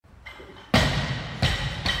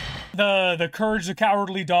The Courage the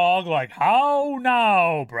Cowardly Dog, like, how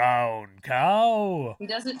now, brown cow? He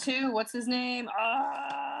does it too. What's his name?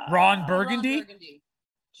 Ron Ron Burgundy? Burgundy.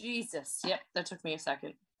 Jesus. Yep, that took me a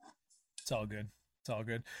second. It's all good. It's all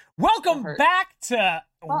good. Welcome back to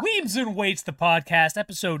Weebs and Weights, the podcast,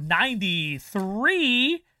 episode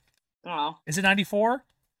 93. Oh. Is it 94?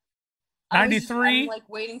 93? I'm like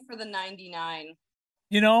waiting for the 99.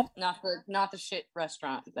 You know? Not the shit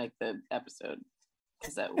restaurant, like the episode.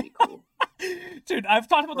 Because that would be cool. Dude, I've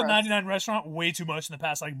talked about the 99 restaurant way too much in the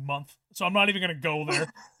past like month, so I'm not even gonna go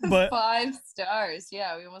there. But 5 stars,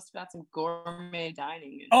 yeah, we almost got some gourmet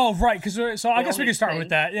dining. Oh, right, because I guess we can start with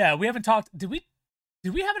that. Yeah, we haven't talked. Did we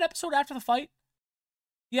have an episode after the fight?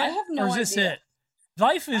 Yeah, I have no idea. Or is this it?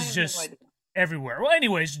 Life is just everywhere. Well,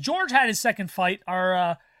 anyways, George had his second fight.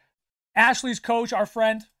 Our Ashley's coach, our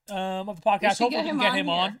friend of the podcast. Hopefully we can get him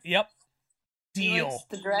on. Yep. Deal. He likes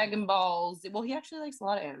the Dragon Balls. Well, he actually likes a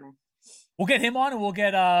lot of anime. We'll get him on, and we'll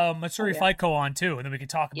get Matsuri Fight Co on too, and then we can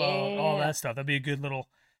talk about all that stuff. That'd be a good little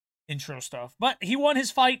intro stuff. But he won his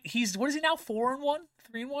fight. He's what is he now? 4-1,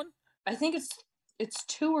 3-1. I think it's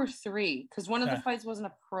 2 or 3 because one of the fights wasn't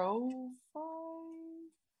a pro fight.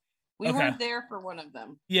 We weren't there for one of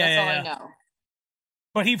them. Yeah, that's all I know.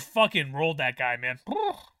 But he fucking rolled that guy, man.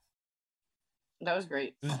 That was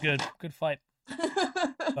great. It was good fight.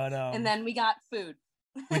 But and then we got food.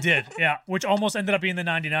 We did, yeah, which almost ended up being the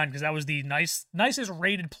 99 because that was the nicest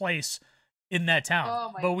rated place in that town.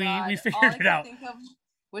 Oh my but we figured it out. All I could think of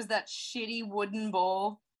was that shitty wooden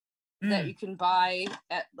bowl that you can buy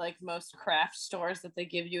at like most craft stores that they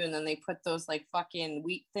give you, and then they put those like fucking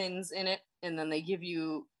wheat thins in it, and then they give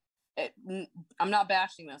you. I'm not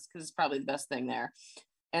bashing this because it's probably the best thing there,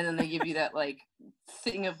 and then they give you that like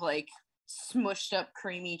thing of like smushed up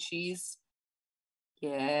creamy cheese.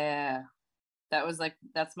 Yeah. That's what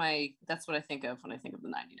I think of when I think of the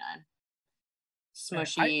 99.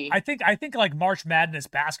 Smushy. I think like March Madness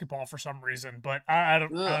basketball for some reason, but I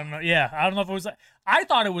don't know. Yeah, I don't know if it was. I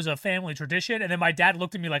thought it was a family tradition, and then my dad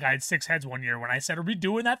looked at me like I had 6 heads one year when I said, "Are we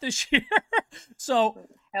doing that this year?" So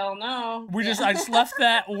hell no. I just left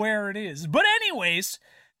that where it is. But anyways,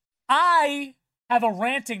 I have a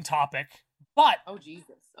ranting topic, but oh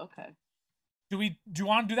Jesus, okay. Do you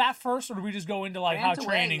want to do that first, or do we just go into like how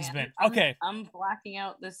training's been? Okay. I'm blacking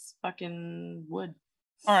out this fucking wood.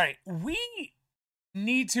 All right. We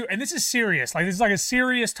need to, and this is serious. Like this is like a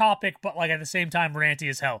serious topic, but like at the same time ranty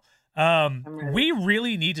as hell. We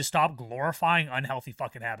really need to stop glorifying unhealthy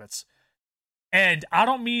fucking habits. And I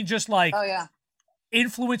don't mean just like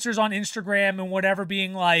influencers on Instagram and whatever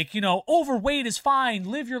being like, overweight is fine,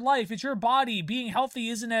 live your life, it's your body, being healthy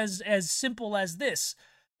isn't as simple as this.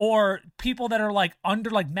 Or people that are like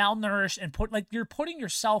malnourished and you're putting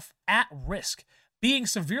yourself at risk. Being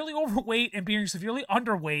severely overweight and being severely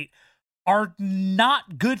underweight are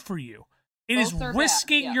not good for you. It is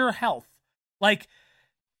risking your health. Like,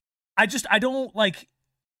 I don't like.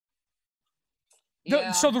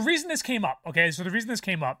 So the reason this came up,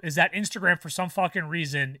 is that Instagram for some fucking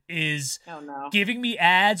reason is giving me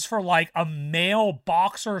ads for like a male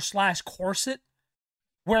boxer / corset.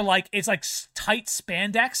 Where like it's like tight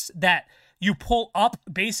spandex that you pull up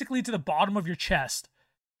basically to the bottom of your chest,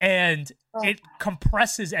 and it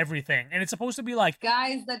compresses everything, and it's supposed to be like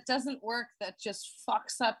guys, that doesn't work. That just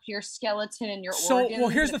fucks up your skeleton and your organs. Well,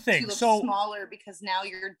 here's the thing. Smaller because now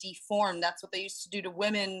you're deformed. That's what they used to do to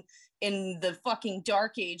women in the fucking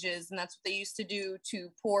dark ages, and that's what they used to do to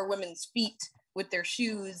poor women's feet with their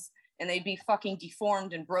shoes, and they'd be fucking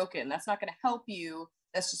deformed and broken. That's not going to help you.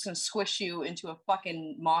 That's just going to squish you into a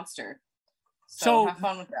fucking monster. So have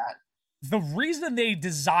fun with that. The reason they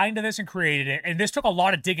designed this and created it, and this took a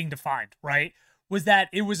lot of digging to find, right, was that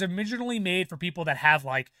it was originally made for people that have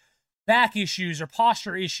like back issues or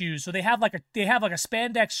posture issues. So they have like a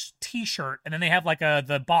spandex t-shirt, and then they have like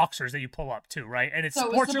the boxers that you pull up too, right? And it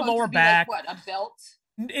supports your lower back. Like, what, a belt?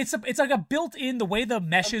 It's like a built-in, the way the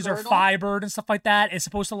meshes are fibered and stuff like that. It's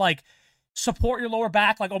supposed to like support your lower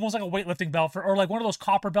back, like almost like a weightlifting belt or like one of those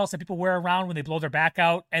copper belts that people wear around when they blow their back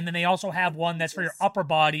out. And then they also have one that's for your upper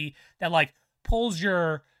body that like pulls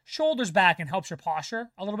your shoulders back and helps your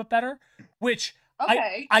posture a little bit better, which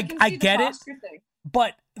I get it.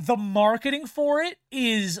 But the marketing for it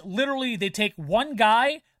is literally they take one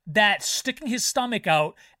guy that's sticking his stomach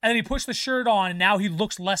out and then he puts the shirt on and now he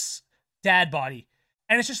looks less dad body.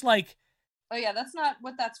 And it's just like, oh yeah, that's not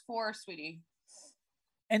what that's for, sweetie.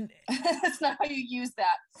 And that's not how you use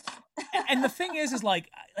that. And the thing is like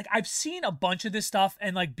I've seen a bunch of this stuff,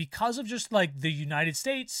 and like because of just like the United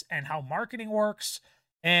States and how marketing works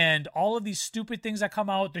and all of these stupid things that come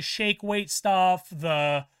out, the shake weight stuff,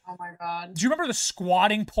 Oh my god. do you remember the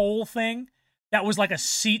squatting pole thing? That was like a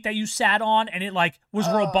seat that you sat on, and it like was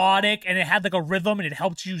robotic, and it had like a rhythm, and it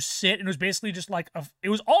helped you sit, and it was basically just like it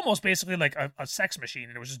was almost basically like a sex machine,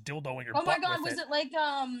 and it was just dildo in your butt. Oh my god, was it like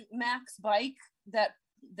Max Bike that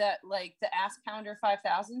like the Ass Pounder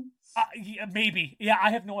 5000? Yeah, maybe. Yeah,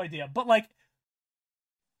 I have no idea, but like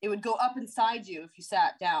it would go up inside you if you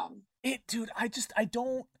sat down. Dude, I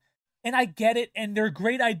don't, and I get it, and they're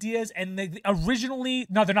great ideas, and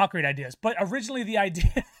no, they're not great ideas, but originally the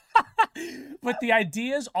idea. But the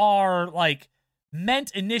ideas are like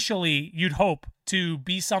meant initially, you'd hope, to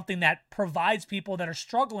be something that provides people that are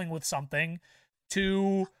struggling with something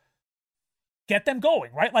to get them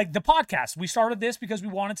going, right? Like the podcast. We started this because we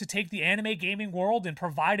wanted to take the anime gaming world and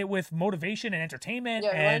provide it with motivation and entertainment,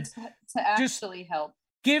 and to actually help.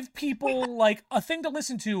 Give people like a thing to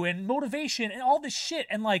listen to and motivation and all this shit.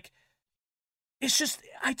 And like, it's just,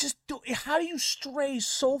 how do you stray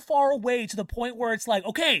so far away to the point where it's like,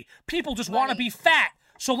 okay, people just want to be fat,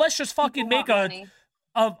 so let's just fucking make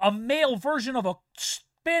a male version of a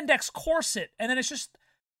spandex corset, and then it's just.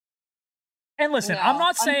 And listen, I'm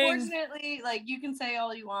not saying. Unfortunately, like you can say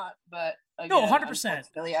all you want, but again, no, 100%.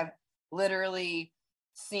 I've literally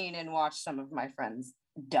seen and watched some of my friends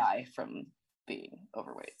die from being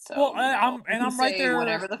overweight. So well, I'm right there.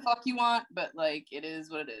 Whatever the fuck you want, but like it is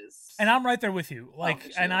what it is. And I'm right there with you.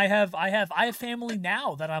 Like, and I have family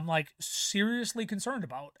now that I'm like seriously concerned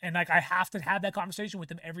about, and like I have to have that conversation with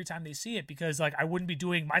them every time they see it, because like I wouldn't be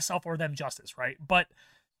doing myself or them justice, right? But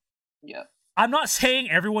yeah. I'm not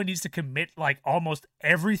saying everyone needs to commit like almost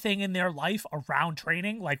everything in their life around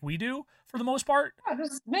training like we do for the most part. Yeah,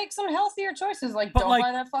 just make some healthier choices. Like, don't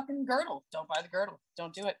buy that fucking girdle. Don't buy the girdle.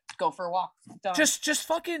 Don't do it. Go for a walk. Done.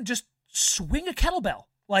 Just swing a kettlebell.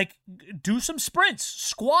 Like, do some sprints,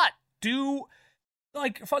 squat, do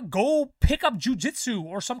like go pick up jujitsu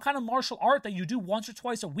or some kind of martial art that you do once or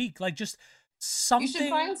twice a week. Like, just something. You should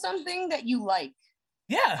find something that you like.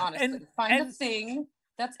 Yeah, honestly, find a thing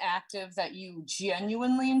that's active, that you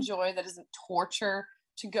genuinely enjoy, that isn't torture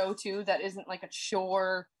to go to, that isn't like a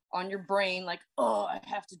chore on your brain, like, oh, I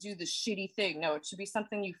have to do this shitty thing. No, it should be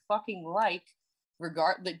something you fucking like,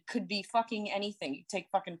 that could be fucking anything. You take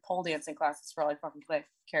fucking pole dancing classes for all I fucking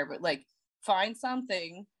care, but like find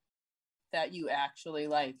something that you actually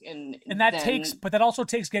like, and that also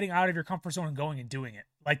takes getting out of your comfort zone and going and doing it.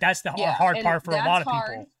 Like that's the hard part for a lot of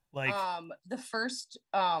people. Like the first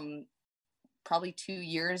probably 2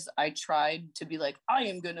 years I tried to be like, I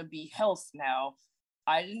am gonna be health now.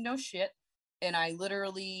 I didn't know shit, and I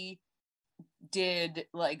literally did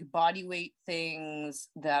like body weight things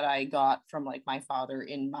that I got from like my father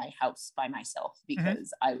in my house by myself,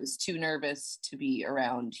 because I was too nervous to be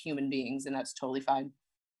around human beings, and that's totally fine.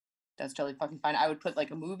 That's totally fucking fine. I would put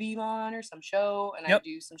like a movie on or some show, and I'd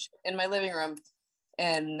do some shit in my living room,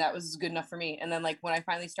 and that was good enough for me. And then like when I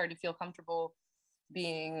finally started to feel comfortable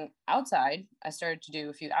being outside, I started to do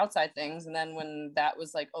a few outside things. And then when that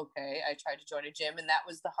was like, okay, I tried to join a gym, and that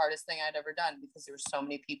was the hardest thing I'd ever done, because there were so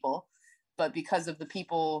many people. But because of the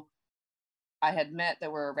people I had met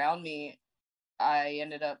that were around me, I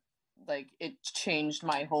ended up like, it changed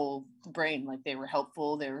my whole brain. Like, they were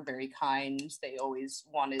helpful, they were very kind, they always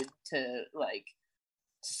wanted to like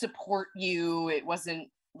support you. It wasn't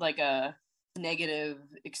like a negative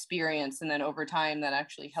experience. And then over time that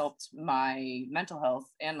actually helped my mental health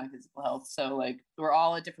and my physical health. So like we're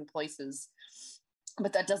all at different places,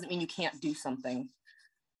 but that doesn't mean you can't do something.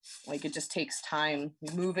 Like, it just takes time.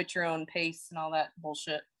 You move at your own pace and all that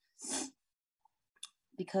bullshit,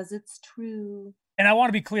 because it's true. And I want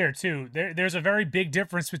to be clear too, there's a very big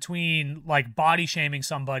difference between like body shaming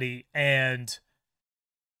somebody and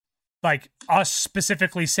like us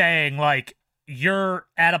specifically saying like you're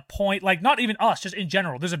at a point, like not even us, just in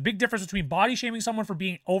general. There's a big difference between body shaming someone for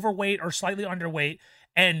being overweight or slightly underweight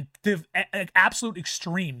and the absolute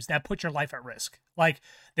extremes that put your life at risk. Like,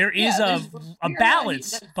 there is a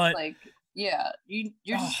balance, but like, yeah,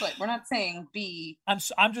 you're just like, we're not saying be. I'm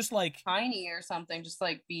just like tiny or something. Just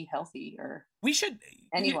like be healthy, or we should.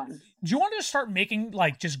 Anyone. Do you want to start making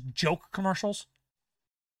like just joke commercials?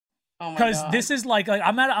 Oh my god! Because this is like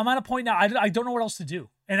I'm at a point now. I don't know what else to do,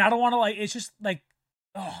 and I don't want to like. It's just like,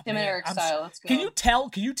 oh, Tim and Eric style. Let's go.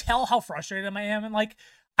 Can you tell how frustrated I am? And like,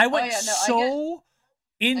 I went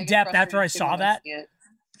in depth after I saw that.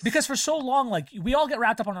 Because for so long, like, we all get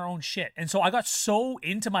wrapped up on our own shit. And so I got so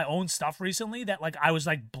into my own stuff recently that, like, I was,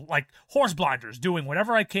 like horse blinders, doing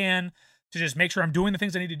whatever I can to just make sure I'm doing the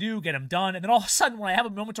things I need to do, get them done. And then all of a sudden, when I have a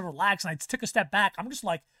moment to relax and I take a step back, I'm just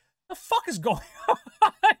like, the fuck is going on,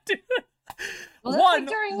 dude? Well, that's like One,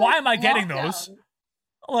 during, why like, am I getting those? lockdown.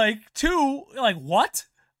 Like, two, like, what?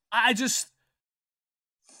 I just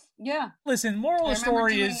Yeah, listen. Moral I of the remember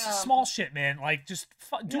story doing is small shit, man. Like, just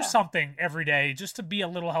do yeah. something every day just to be a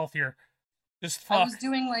little healthier. Just I fuck. was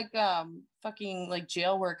doing like fucking like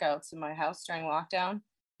jail workouts in my house during lockdown,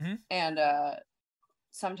 Hmm? and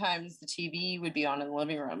sometimes the TV would be on in the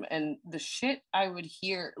living room, and the shit I would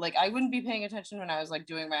hear, like I wouldn't be paying attention when I was like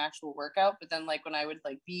doing my actual workout, but then like when I would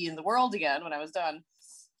like be in the world again when I was done,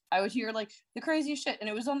 I would hear like the craziest shit, and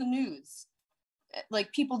it was on the news.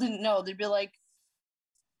 Like people didn't know. They'd be like,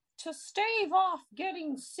 to stave off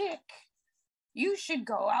getting sick, you should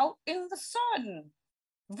go out in the sun.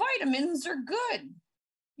 Vitamins are good.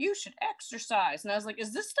 You should exercise. And I was like,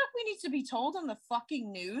 is this stuff we need to be told on the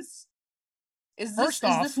fucking news? First Is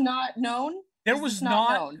off, this not known? there Is was this not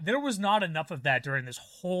not known? there was not enough of that during this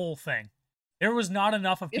whole thing. There was not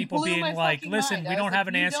enough of It people blew being my like, fucking "Listen, mind. we I was don't like, have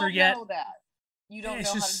an you answer don't yet." know that. You don't It's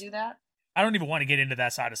know how just to do that. I don't even want to get into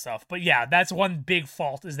that side of stuff. But yeah, that's one big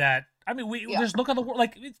fault is that I mean, we just look at the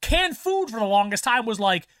like canned food for the longest time was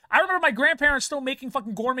like I remember my grandparents still making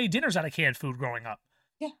fucking gourmet dinners out of canned food growing up.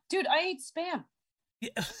 Yeah, dude, I ate spam. Yeah.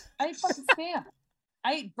 I ate fucking spam.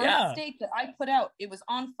 I ate burnt Yeah. steak that I put out. It was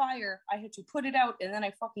on fire. I had to put it out, and then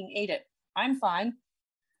I fucking ate it. I'm fine.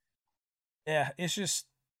 Yeah, it's just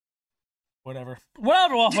whatever.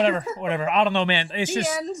 Whatever. I don't know, man. It's The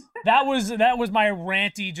just end. that was my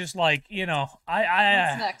ranty just like, What's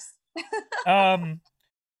I next?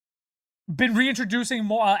 been reintroducing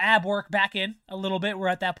more ab work back in a little bit. We're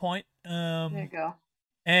at that point. There you go.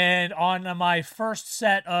 And on my first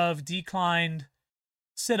set of declined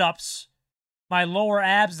sit-ups, my lower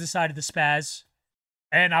abs decided to spaz,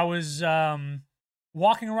 and I was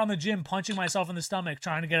walking around the gym punching myself in the stomach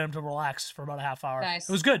trying to get them to relax for about a half hour. Nice.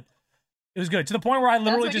 It was good. It was good to the point where I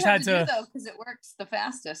literally That's what just you had have to do, though, because it works the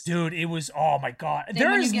fastest. dude, it was oh my god. Then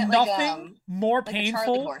There when you is get, like, nothing more like a Charlie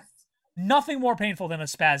painful. horse. Nothing more painful than a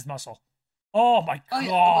spazzed muscle. Oh my Oh, yeah,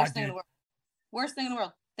 the god, worst thing in dude. the world. Worst thing in the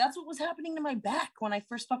world. That's what was happening to my back when I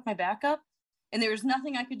first fucked my back up, and there was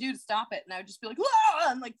nothing I could do to stop it, and I would just be like, "Whoa!"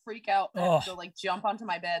 and like freak out, and I would go like jump onto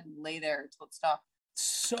my bed and lay there until it stopped.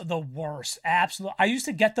 So the worst. Absolutely. I used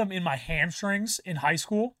to get them in my hamstrings in high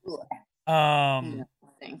school. Yeah,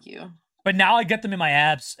 thank you. But now I get them in my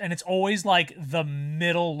abs, and it's always like the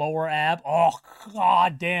middle lower ab. Oh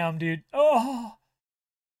god damn, dude. Oh,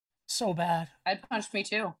 so bad. I'd punch me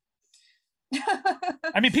too.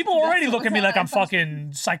 I mean, people already That's look at what me was like I'm happening.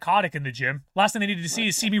 fucking psychotic in the gym. Last thing they needed to see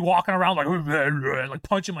is see me walking around like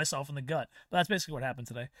punching myself in the gut. But that's basically what happened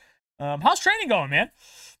today. How's training going, man?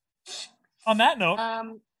 On that note,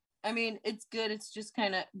 I mean, it's good. It's just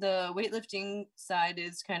kind of the weightlifting side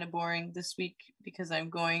is kind of boring this week because I'm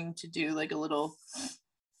going to do like a local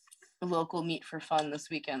meet for fun this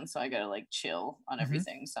weekend, so I gotta like chill on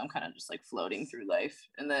everything. So I'm kind of just like floating through life.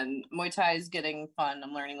 And then Muay Thai is getting fun.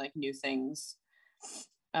 I'm learning like new things.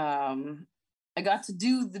 I got to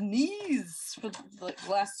do the knees for the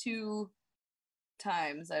last 2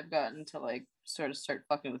 times I've gotten to like sort of start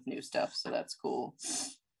fucking with new stuff, so that's cool.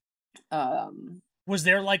 was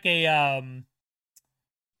there like a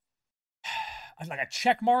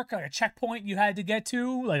check mark, like a checkpoint you had to get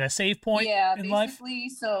to, like a save point in life? Basically,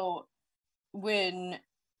 so when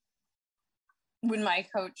my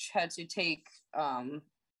coach had to take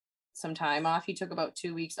some time off, he took about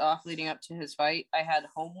 2 weeks off leading up to his fight. I had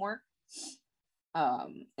homework,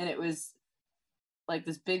 and it was like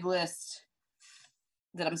this big list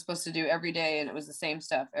that I'm supposed to do every day, and it was the same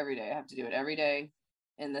stuff every day. I have to do it every day,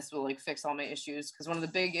 and this will like fix all my issues, because one of the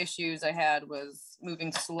big issues I had was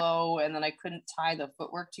moving slow, and then I couldn't tie the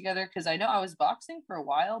footwork together, because I know I was boxing for a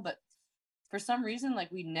while, but for some reason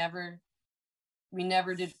like we never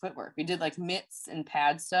did footwork. We did like mitts and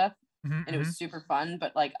pad stuff, and it was super fun,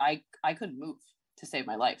 but like I couldn't move to save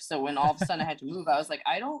my life. So when all of a sudden I had to move, I was like,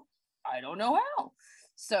 I don't know how.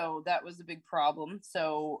 So that was a big problem.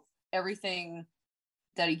 So everything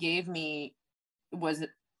that he gave me was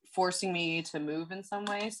forcing me to move in some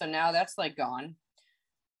way. So now that's like gone.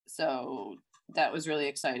 So that was really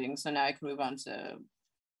exciting. So now I can move on to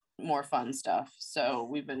more fun stuff. So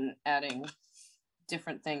we've been adding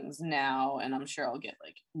different things now, and I'm sure I'll get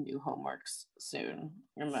like new homeworks soon.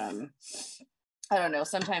 I don't know,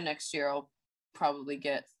 sometime next year I'll probably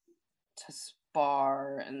get to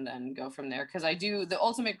spar and then go from there, because the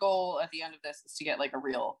ultimate goal at the end of this is to get like a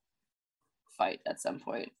real fight at some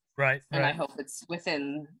point. Right. And I hope it's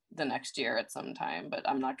within the next year at some time, but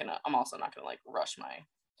I'm also not gonna like rush my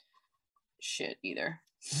shit either.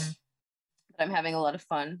 But I'm having a lot of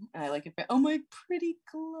fun, and I like it. Oh, my pretty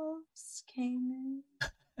gloves came in.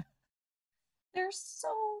 They're so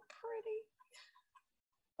pretty.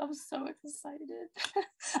 I'm so excited.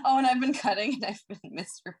 Oh, and I've been cutting and I've been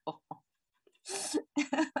miserable.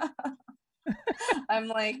 I'm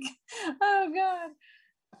like, oh God.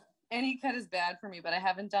 Any cut is bad for me, but I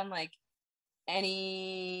haven't done like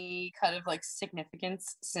any cut of like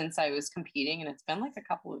significance since I was competing, and it's been like a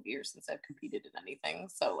couple of years since I've competed in anything.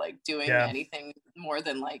 So like doing anything more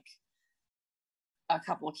than like a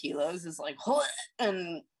couple of kilos is like,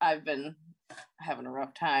 and I've been having a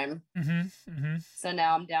rough time. So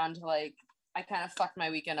now I'm down to like, I kind of fucked my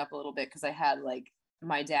weekend up a little bit because I had like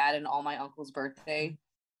my dad and all my uncle's birthday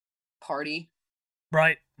party.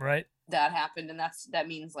 Right. That happened, and that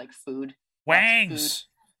means like food. Wings.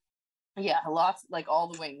 Yeah, lots, like all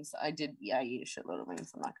the wings. I eat a shitload of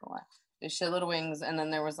wings, I'm not gonna lie. A shitload of wings, and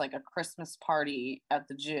then there was like a Christmas party at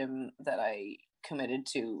the gym that I committed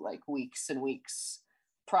to like weeks and weeks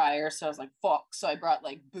prior. So I was like, fuck. So I brought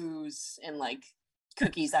like booze and like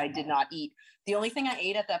cookies I did not eat. The only thing I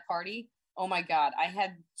ate at that party, oh my God, I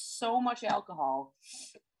had so much alcohol.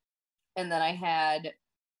 And then I had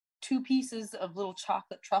 2 pieces of little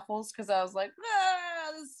chocolate truffles because I was like,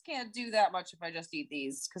 this can't do that much if I just eat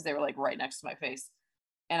these, because they were like right next to my face.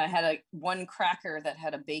 And I had one cracker that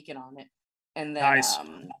had a bacon on it. And then nice.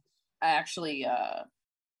 I actually I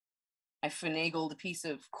finagled a piece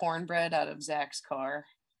of cornbread out of Zach's car.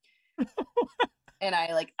 And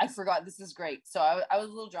I forgot, this is great. So I was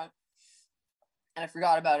a little drunk and I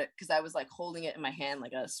forgot about it because I was like holding it in my hand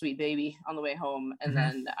like a sweet baby on the way home. And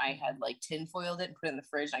then I had like tin foiled it and put it in the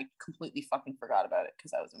fridge. And I completely fucking forgot about it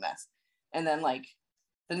because I was a mess. And then like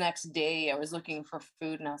the next day I was looking for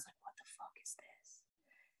food and I was like, what the fuck is this?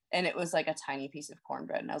 And it was like a tiny piece of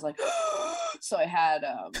cornbread. And I was like, so I had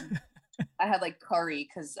like curry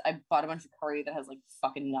because I bought a bunch of curry that has like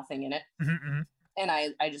fucking nothing in it. And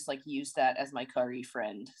I just like used that as my curry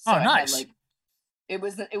friend. So nice. I had like, it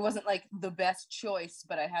wasn't like the best choice,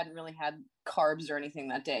 but I hadn't really had carbs or anything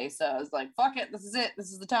that day. So I was like, fuck it, this is it.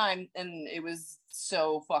 This is the time. And it was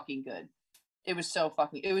so fucking good. It was so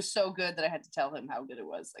good that I had to tell him how good it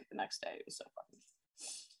was like the next day. It was so fucking good.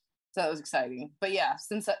 So that was exciting. But yeah,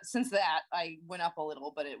 since that, I went up a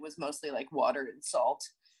little, but it was mostly like water and salt.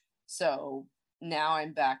 So now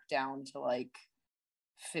I'm back down to like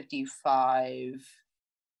 55,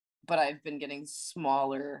 but I've been getting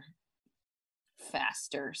smaller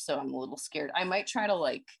faster, so I'm a little scared. I might try to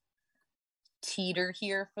like teeter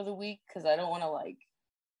here for the week because I don't want to like,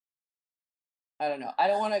 I don't know, I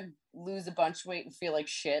don't want to lose a bunch of weight and feel like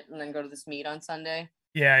shit and then go to this meet on Sunday.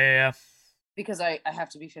 Yeah. Because I have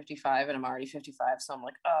to be 55 and I'm already 55, so I'm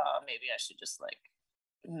like, oh, maybe I should just like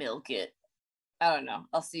milk it. I don't know,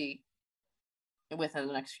 I'll see within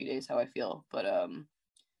the next few days how I feel, but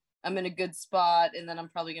I'm in a good spot, and then I'm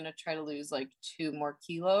probably gonna try to lose like 2 more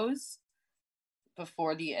kilos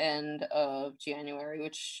before the end of January,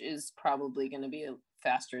 which is probably going to be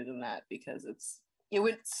faster than that because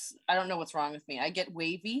I don't know what's wrong with me. I get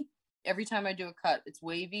wavy every time I do a cut. It's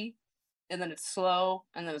wavy, and then it's slow,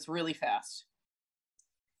 and then it's really fast.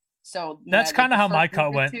 So that's kind of how my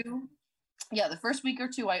cut went. Yeah, the first week or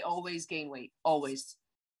 2, I always gain weight. Always.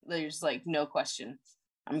 There's like no question.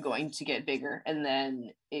 I'm going to get bigger, and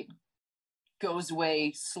then it goes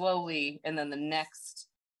away slowly, and then the next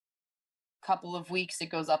couple of weeks it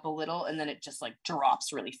goes up a little, and then it just like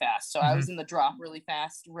drops really fast. So I was in the drop really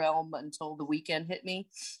fast realm until the weekend hit me,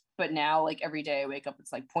 but now like every day I wake up,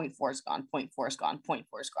 it's like 0.4 is gone, 0.4 is gone, 0.4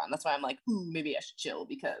 is gone. That's why I'm like, ooh, maybe I should chill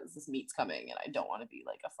because this meet's coming and I don't want to be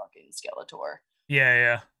like a fucking Skeletor.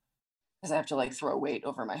 Yeah because I have to like throw weight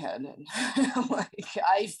over my head, and like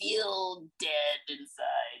I feel dead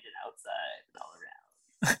inside and outside and all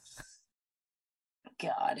around.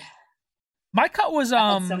 God. My cut was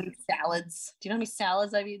I had so many salads. Do you know how many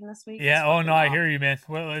salads I've eaten this week? Yeah. Oh no, I hear you, man.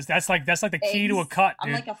 Well, that's like the key to a cut,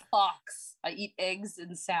 dude. I'm like a fox. I eat eggs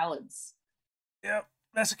and salads. Yep,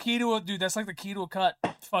 that's the key to it, dude. That's like the key to a cut.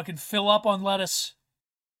 Fucking fill up on lettuce.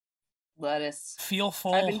 Feel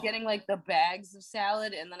full. I've been getting like the bags of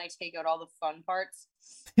salad, and then I take out all the fun parts,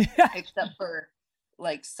 except for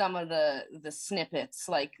like some of the snippets.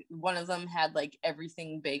 Like one of them had like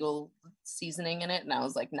everything bagel seasoning in it, and I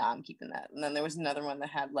was like, nah, I'm keeping that. And then there was another one that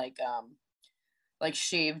had like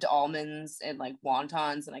shaved almonds and like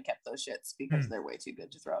wontons, and I kept those shits because they're way too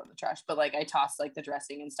good to throw out in the trash. But like I tossed like the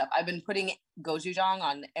dressing and stuff. I've been putting gochujang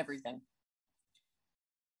on everything.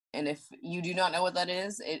 And if you do not know what that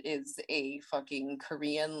is, it is a fucking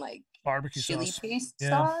Korean like barbecue chili paste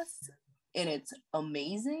sauce, and it's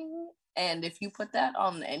amazing. And if you put that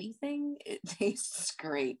on anything, it tastes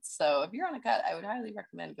great. So if you're on a cut, I would highly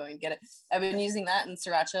recommend going and get it. I've been using that in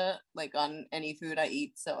sriracha like on any food I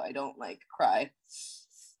eat, so I don't like cry.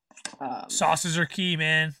 Sauces are key,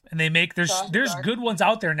 man, and they make there's good ones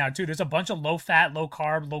out there now too. There's a bunch of low fat, low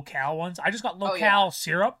carb, low cal ones. I just got low cal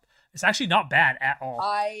syrup. It's actually not bad at all.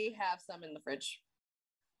 I have some in the fridge.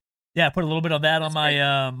 Yeah, I put a little bit of that on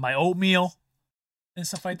my my oatmeal and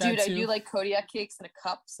stuff like that. Dude, too. I do like Kodiak cakes in a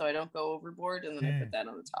cup so I don't go overboard, and then I put that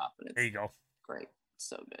on the top, and it's there you go. Great,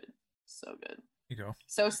 so good, so good. There you go.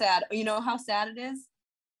 So sad. You know how sad it is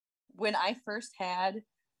when I first had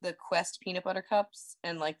the Quest peanut butter cups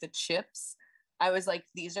and like the chips. I was like,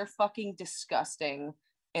 these are fucking disgusting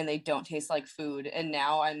and they don't taste like food. And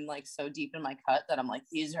now I'm like so deep in my cut that I'm like,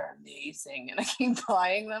 these are amazing, and I keep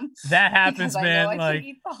buying them. That happens, man. I like can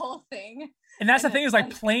eat the whole thing. And that's the thing is like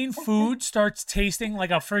plain food starts tasting like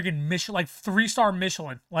a friggin' Michelin, like 3-star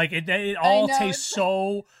Michelin. Like it all tastes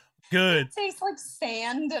so good. It tastes like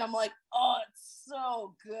sand, and I'm like, oh, it's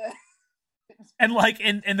so good. And like,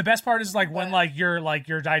 and the best part is like when like your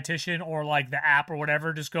dietitian or like the app or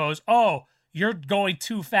whatever just goes, oh, you're going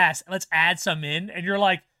too fast, let's add some in, and you're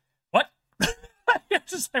like, what?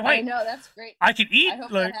 Just like, wait, I know, that's great. I can eat. I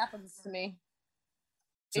hope like, that happens to me.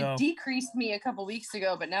 So. It decreased me a couple weeks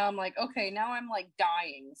ago, but now I'm like, okay, now I'm like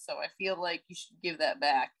dying, so I feel like you should give that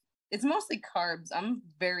back. It's mostly carbs. I'm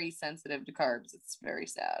very sensitive to carbs. It's very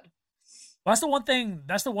sad. Well, that's the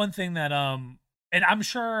one thing that and I'm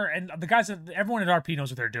sure, and the guys, everyone at RP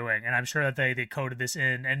knows what they're doing, and I'm sure that they coded this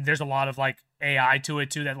in, and there's a lot of like AI to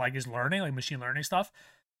it too that like is learning, like machine learning stuff.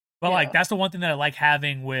 But like that's the one thing that I like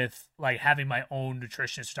having with like having my own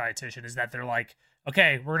nutritionist dietitian is that they're like,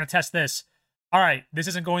 okay, we're gonna test this. All right, this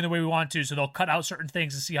isn't going the way we want to, so they'll cut out certain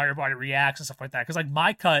things and see how your body reacts and stuff like that. Because like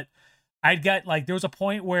my cut, I'd get like there was a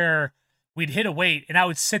point where we'd hit a weight and I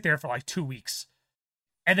would sit there for like 2 weeks.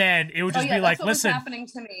 And then it would just be like, listen,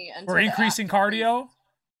 we're increasing cardio.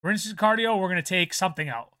 We're going to take something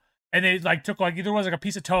out. And they like took like either was like a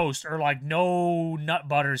piece of toast or like no nut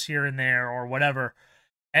butters here and there or whatever.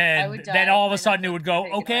 And then all of a sudden it would go,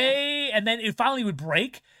 okay. And then it finally would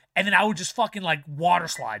break. And then I would just fucking like water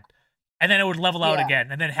slide. And then it would level out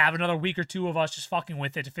again. And then have another week or two of us just fucking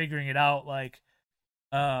with it, figuring it out. Like,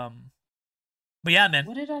 but yeah, man.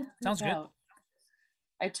 What did I Sounds good.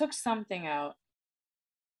 I took something out.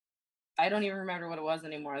 I don't even remember what it was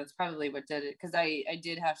anymore. That's probably what did it, because I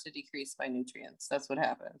did have to decrease my nutrients. That's what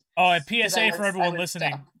happened. Oh, and PSA for everyone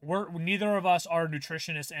listening: we're neither of us are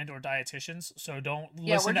nutritionists and or dietitians, so don't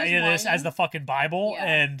listen to any of this as the fucking Bible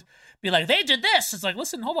and be like, they did this. It's like,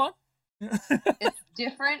 listen, hold on. It's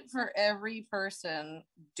different for every person.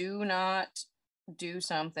 Do not do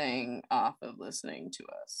something off of listening to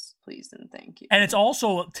us, please and thank you. And it's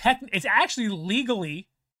also it's actually legally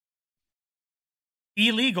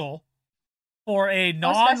illegal for a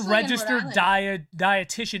non-registered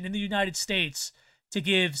dietitian in the United States to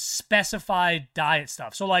give specified diet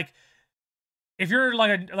stuff. So like if you're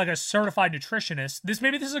like a certified nutritionist, this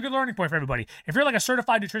is a good learning point for everybody. If you're like a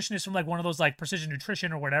certified nutritionist from like one of those like Precision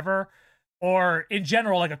Nutrition or whatever, or in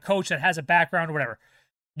general like a coach that has a background or whatever,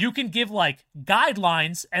 you can give like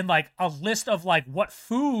guidelines and like a list of like what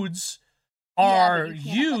foods are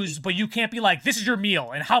used, but you can't be like, this is your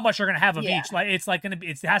meal and how much you're gonna have of each. Like it's like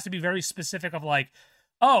it has to be very specific of like,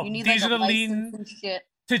 oh, these are the lean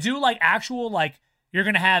to do like actual like you're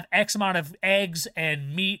gonna have X amount of eggs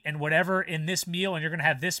and meat and whatever in this meal, and you're gonna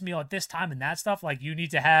have this meal at this time and that stuff. Like you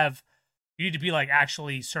need to be like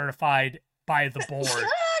actually certified by the board.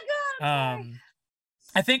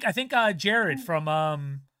 I think Jared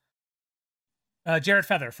from Jared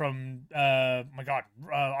Feather from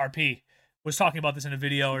RP was talking about this in a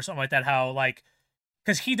video or something like that, how like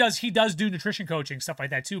because he does do nutrition coaching stuff like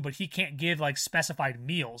that too, but he can't give like specified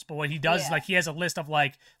meals. But what he does is like he has a list of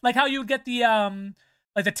like how you would get the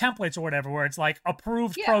like the templates or whatever, where it's like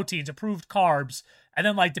approved proteins, approved carbs, and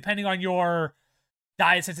then like depending on your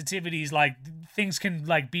diet sensitivities, like things can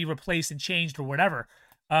like be replaced and changed or whatever.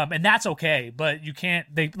 And that's okay, but you can't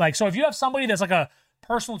so if you have somebody that's like a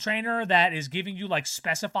personal trainer that is giving you like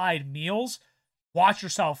specified meals, watch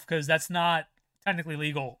yourself, because that's not technically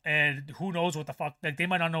legal, and who knows what the fuck, like they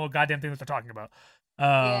might not know a goddamn thing that they're talking about.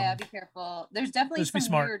 Be careful. There's definitely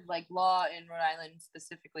some weird like law in Rhode Island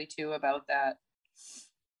specifically too about that.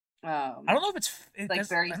 I don't know if it's like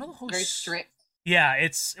very strict. Yeah,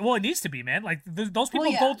 it needs to be, man. Like those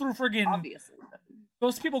people go through friggin' obviously.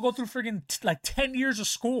 Those people go through friggin' like 10 years of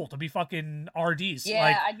school to be fucking RDs. Yeah,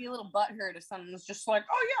 like, I'd be a little butthurt if someone was just like,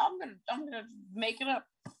 oh yeah, I'm gonna make it up.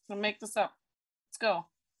 I'm gonna make this up. Let's go.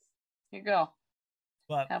 Here you go.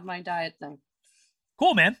 Have my diet thing.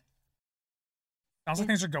 Cool, man. Sounds like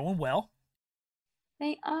things are going well.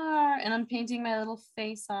 They are, and I'm painting my little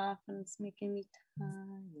face off, and it's making me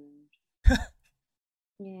tired.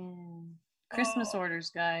 Yeah. Christmas orders,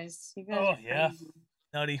 guys. You guys are crazy.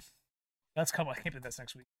 Nutty. That's coming. I can't believe that's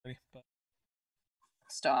next week. But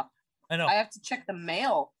stop. I know. I have to check the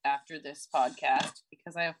mail after this podcast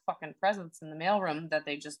because I have fucking presents in the mailroom that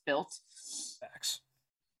they just built. Facts.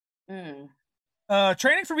 Mm.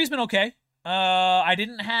 Training for me's been okay. I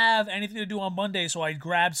didn't have anything to do on Monday, so I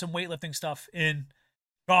grabbed some weightlifting stuff in.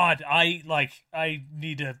 God, I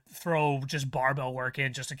need to throw just barbell work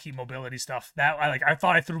in just to keep mobility stuff. That I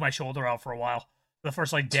thought I threw my shoulder out for a while. The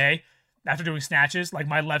first day after doing snatches, like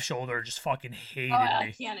my left shoulder just fucking hated me.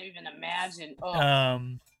 I can't even imagine. Oh.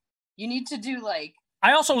 You need to do like.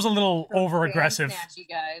 I also was a little over aggressive. Snatchy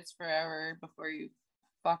guys forever before you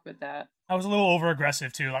fuck with that. I was a little over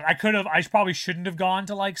aggressive too. Like I probably shouldn't have gone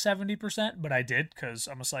to like 70%, but I did because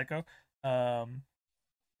I'm a psycho.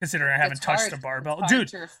 Considering I haven't touched the barbell,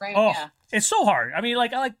 dude. It's so hard. I mean,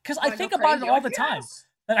 because I think about it all the time.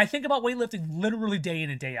 Like I think about weightlifting literally day in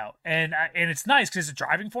and day out, and it's nice because it's a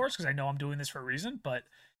driving force because I know I'm doing this for a reason. But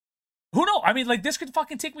who knows? I mean, like this could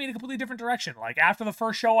fucking take me in a completely different direction. Like after the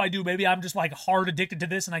first show I do, maybe I'm just like hard addicted to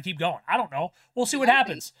this and I keep going. I don't know. We'll see what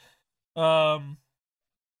happens. So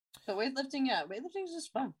weightlifting is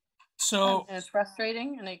just fun. So and it's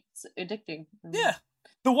frustrating and it's addicting. Yeah.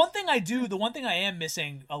 The one thing I am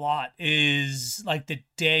missing a lot is like the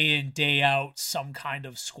day in, day out, some kind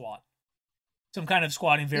of squatting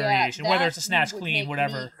variation, whether it's a snatch, clean,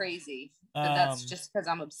 whatever. Me crazy. But that's just because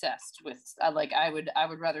I'm obsessed with. I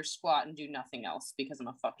would rather squat and do nothing else because I'm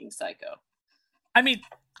a fucking psycho. I mean,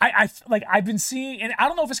 I've been seeing, and I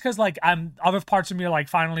don't know if it's because like other parts of me are like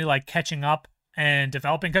finally like catching up and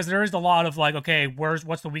developing, because there is a lot of like, okay,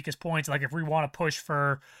 what's the weakest points? Like if we want to push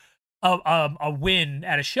for a win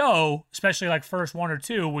at a show, especially like first one or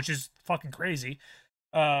two, which is fucking crazy.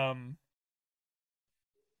 Like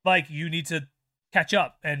you need to catch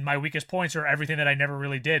up, and my weakest points are everything that I never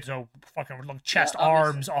really did. So fucking chest,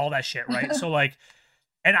 arms, all that shit, right? So like,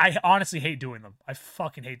 and I honestly hate doing them. I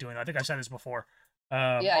fucking hate doing them. I think I've said this before.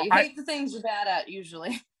 You hate the things you're bad at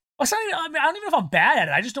usually. I don't even know if I'm bad at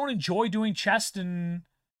it. I just don't enjoy doing chest and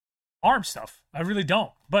arm stuff. I really don't.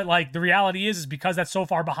 But like the reality is because that's so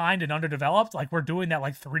far behind and underdeveloped, like we're doing that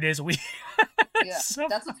like 3 days a week. Yeah. So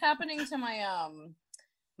that's what's happening to my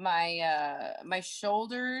my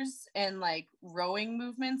shoulders and like rowing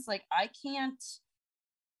movements. Like I can't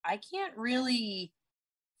really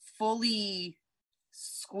fully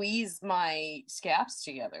squeeze my scaps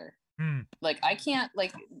together. Like I can't,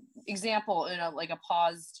 like example in a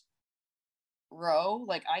paused row,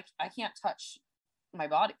 like I can't touch my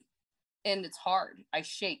body. And it's hard. I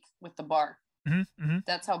shake with the bar.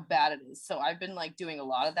 That's how bad it is. So I've been like doing a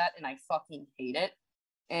lot of that and I fucking hate it.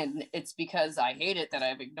 And it's because I hate it that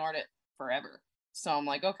I've ignored it forever. So I'm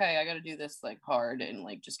like, okay, I got to do this like hard and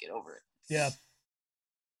like just get over it. Yeah.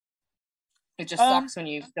 It just sucks when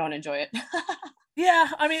you don't enjoy it. Yeah,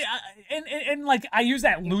 I mean, and like I use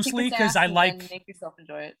that loosely because I like make yourself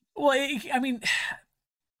enjoy it. Well, I mean,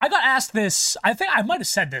 I got asked this. I think I might have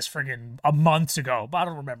said this friggin' a month ago, but I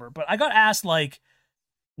don't remember. But I got asked like,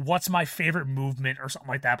 "What's my favorite movement?" or something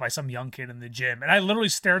like that by some young kid in the gym, and I literally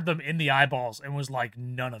stared them in the eyeballs and was like,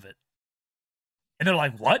 "None of it." And they're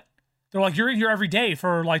like, "What?" They're like, "You're in here every day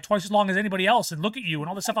for like twice as long as anybody else, and look at you and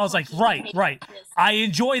all this stuff." I was like, "Right. I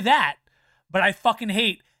enjoy that, but I fucking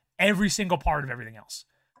hate every single part of everything else."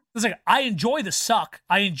 It's like I enjoy the suck.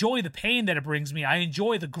 I enjoy the pain that it brings me. I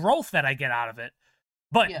enjoy the growth that I get out of it.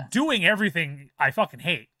 But doing everything I fucking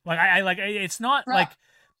hate. Like I like it's not like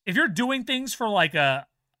if you're doing things for like a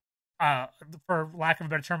for lack of a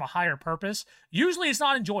better term, a higher purpose, usually it's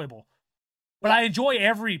not enjoyable. But I enjoy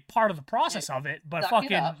every part of the process of it. But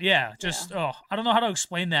fucking I don't know how to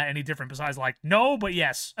explain that any different besides like no, but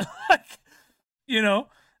yes. You know?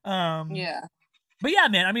 But yeah,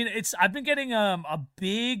 man, I mean, I've been getting a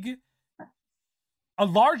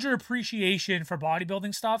larger appreciation for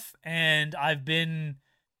bodybuilding stuff, and I've been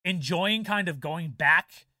enjoying kind of going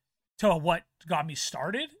back to what got me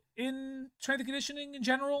started in strength and conditioning in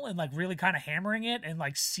general, and like really kind of hammering it and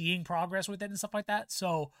like seeing progress with it and stuff like that.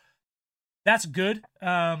 So that's good.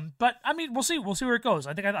 But I mean, we'll see where it goes.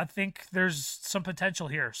 I think there's some potential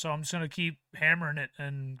here, so I'm just gonna keep hammering it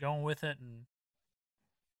and going with it.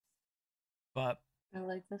 But I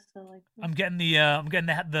like this. I'm getting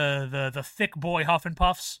the thick boy huff and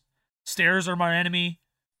puffs. Stairs are my enemy.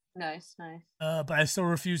 Nice. But I still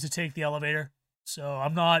refuse to take the elevator, so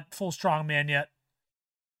I'm not full strongman yet.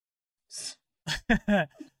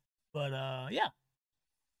 But yeah.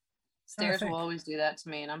 Stairs will always do that to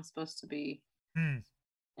me, and I'm supposed to be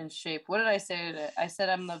in shape. What did I say today? I said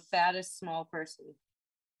I'm the fattest small person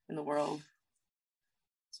in the world.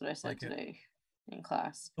 That's what I said today in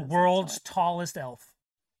class. The world's tallest elf.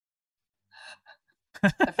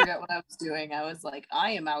 I forgot what I was doing. I was like,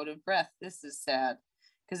 I am out of breath. This is sad.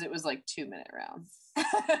 Because it was like 2-minute rounds.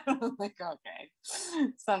 I was like, okay,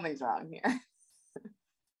 something's wrong here.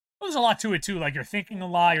 There's a lot to it too. Like you're thinking a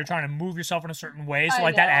lot. You're trying to move yourself in a certain way. So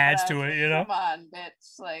like that adds to it, you know. Come on,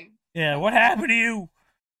 bitch. Like. Yeah. What happened to you?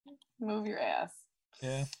 Move your ass.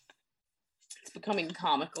 Yeah. It's becoming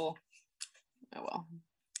comical. Oh well.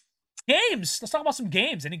 Games. Let's talk about some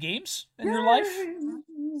games. Any games in your life?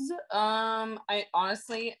 I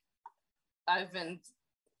honestly, I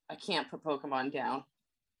can't put Pokemon down.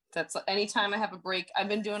 That's anytime I have a break. I've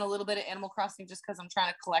been doing a little bit of Animal Crossing just because I'm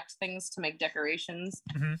trying to collect things to make decorations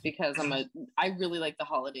because I really like the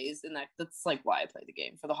holidays, and that's like why I play the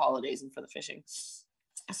game, for the holidays and for the fishing.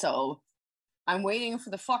 So I'm waiting for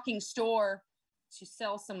the fucking store to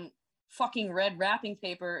sell some fucking red wrapping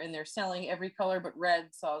paper, and they're selling every color but red,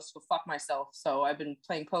 so I'll just go fuck myself. So I've been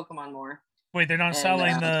playing Pokemon more. Wait, they're not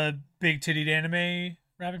selling the big tittied anime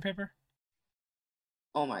wrapping paper?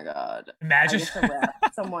 Oh my god. Imagine.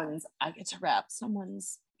 I get to wrap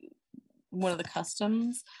someone's one of the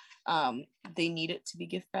customs. They need it to be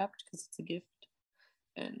gift wrapped because it's a gift.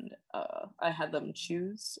 And I had them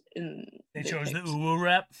choose, and they chose the Uwu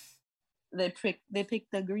wrap. They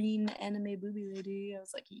picked the green anime booby lady. I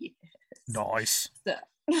was like, yes. Nice. So,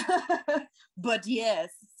 but yes,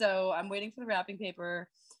 so I'm waiting for the wrapping paper,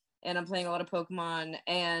 and I'm playing a lot of Pokemon,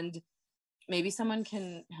 and maybe someone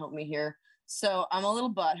can help me here. So I'm a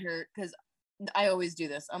little butthurt because I always do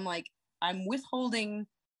this. I'm like, I'm withholding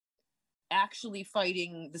actually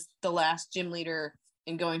fighting the last gym leader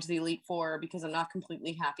and going to the Elite Four because I'm not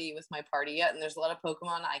completely happy with my party yet. And there's a lot of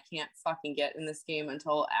Pokemon I can't fucking get in this game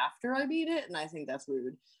until after I beat it. And I think that's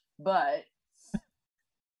rude. But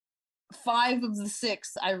 5 of the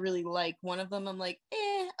 6 I really like. One of them I'm like,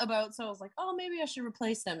 about. So I was like, oh, maybe I should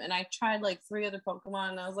replace them. And I tried like 3 other Pokemon,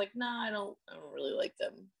 and I was like, nah, I don't really like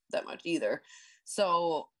them that much either.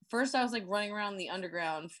 So first I was like running around the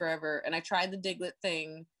underground forever, and I tried the Diglett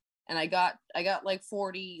thing, and I got like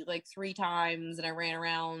 40 like 3 times, and I ran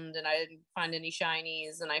around and I didn't find any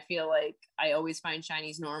shinies, and I feel like I always find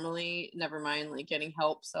shinies normally, never mind like getting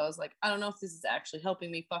help. So I was like, I don't know if this is actually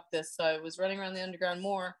helping me, fuck this. So I was running around the underground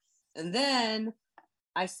more, and then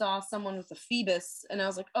I saw someone with a Phoebus, and I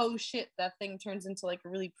was like, oh shit, that thing turns into like a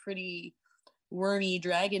really pretty wormy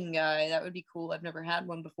dragon guy. That would be cool. I've never had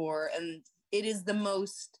one before. And it is the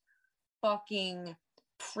most fucking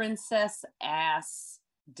princess ass,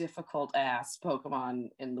 difficult ass Pokemon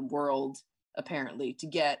in the world, apparently, to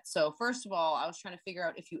get. So first of all, I was trying to figure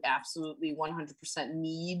out if you absolutely 100%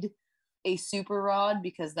 need a super rod,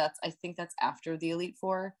 because I think that's after the Elite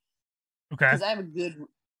Four. Okay. Because I have a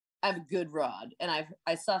good rod, and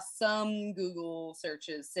I saw some Google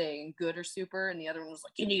searches saying good or super, and the other one was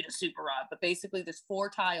like, you need a super rod. But basically there's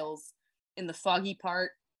 4 tiles in the foggy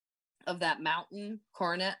part of that mountain,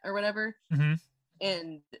 Coronet or whatever,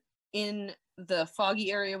 and in the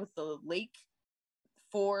foggy area with the lake,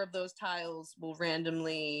 4 of those tiles will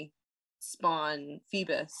randomly spawn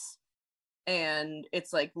Phoebus, and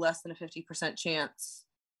it's like less than a 50% chance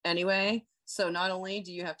anyway. So not only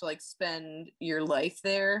do you have to like spend your life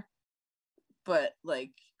there, but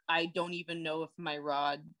like I don't even know if my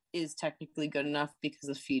rod is technically good enough because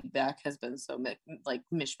the feedback has been so like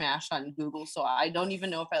mishmashed on Google. So I don't even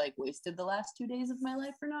know if I like wasted the last 2 days of my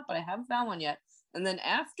life or not, but I haven't found one yet. And then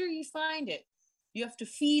after you find it, you have to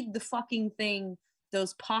feed the fucking thing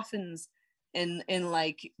those poffins and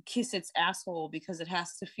like kiss its asshole because it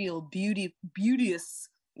has to feel beauteous.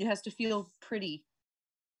 It has to feel pretty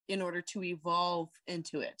in order to evolve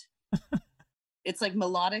into it. It's like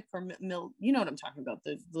melodic or you know what I'm talking about,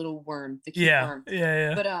 the little worm, the cute worm.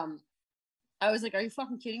 Yeah. But I was like, are you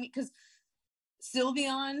fucking kidding me? Because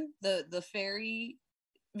Sylveon, the fairy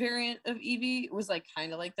variant of Eevee, was like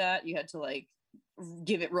kind of like that. You had to like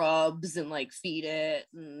give it rubs and like feed it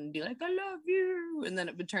and be like, I love you, and then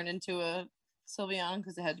it would turn into a Sylveon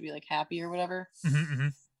because it had to be like happy or whatever.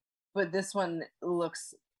 But this one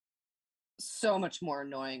looks so much more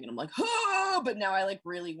annoying, and I'm like, oh, but now I like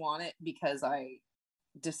really want it because I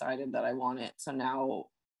decided that I want it. So now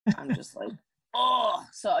I'm just like, oh.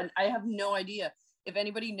 So I have no idea if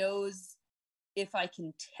anybody knows if I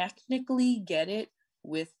can technically get it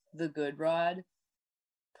with the good rod.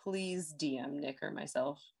 Please DM Nick or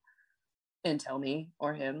myself and tell me,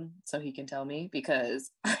 or him, so he can tell me, because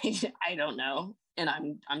I don't know, and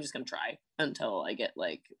I'm just gonna try until I get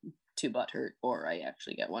like too butthurt or I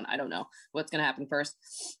actually get one. I don't know what's gonna happen first,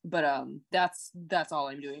 but that's all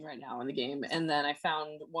I'm doing right now in the game. And then I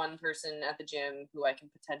found one person at the gym who I can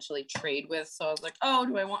potentially trade with, so I was like, oh,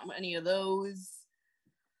 do I want any of those?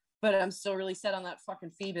 But I'm still really set on that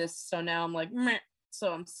fucking Phoebus, so now I'm like, meh.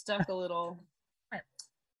 So I'm stuck a little.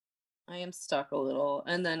 I am stuck a little,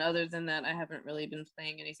 and then other than that, I haven't really been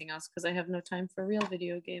playing anything else because I have no time for real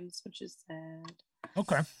video games, which is sad.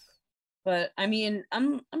 Okay. But I mean,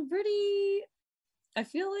 I'm pretty. I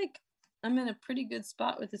feel like I'm in a pretty good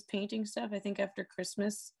spot with this painting stuff. I think after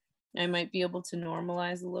Christmas, I might be able to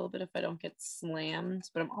normalize a little bit if I don't get slammed.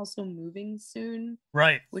 But I'm also moving soon,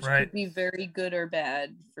 right? Which right. could be very good or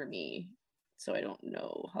bad for me. So I don't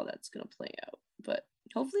know how that's gonna play out. But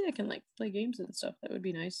hopefully, I can like play games and stuff. That would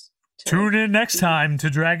be nice. Tune in next time to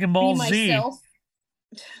Dragon Ball Z.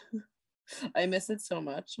 I miss it so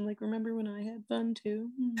much. I'm like, remember when I had fun too?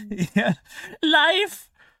 Yeah, life.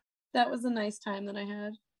 That was a nice time that I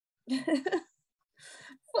had.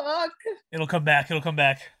 Fuck. It'll come back. It'll come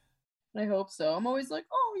back. I hope so. I'm always like,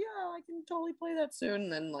 oh yeah, I can totally play that soon.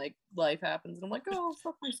 And then like life happens, and I'm like, oh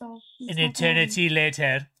fuck myself. An eternity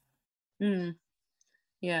later.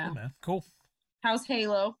 Yeah. Oh, man. Cool. How's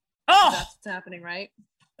Halo? Oh, that's what's happening, right?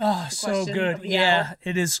 Oh, so good. Yeah,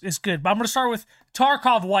 it is. It's good. But I'm going to start with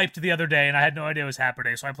Tarkov wiped the other day, and I had no idea it was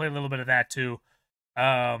happening, so I played a little bit of that too.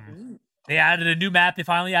 They added a new map. They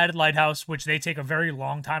finally added Lighthouse, which they take a very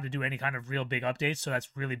long time to do any kind of real big updates, so that's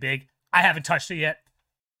really big. I haven't touched it yet.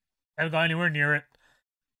 I haven't gone anywhere near it.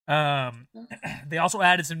 They also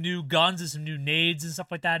added some new guns and some new nades and stuff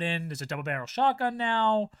like that in. There's a double-barrel shotgun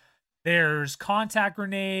now. There's contact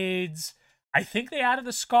grenades. I think they added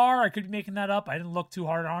a SCAR. I could be making that up. I didn't look too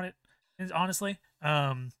hard on it, honestly.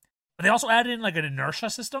 But they also added in like an inertia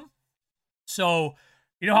system. So,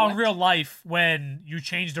 you know how in real life, when you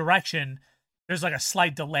change direction, there's like a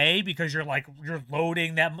slight delay because you're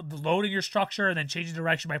loading your structure and then changing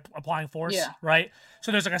direction by applying force, right?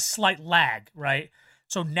 So there's like a slight lag, right?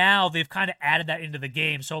 So now they've kind of added that into the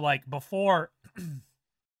game. So like before,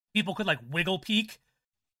 people could like wiggle peek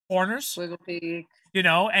corners. Wiggle peek. You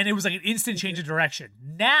know, and it was like an instant change of direction.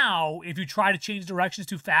 Now, if you try to change directions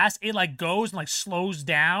too fast, it like goes and like slows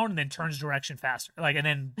down and then turns direction faster, like, and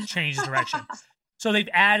then changes direction. So they've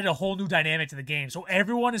added a whole new dynamic to the game. So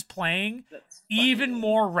everyone is playing even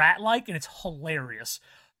more rat-like, and it's hilarious.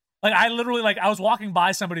 Like I literally, like I was walking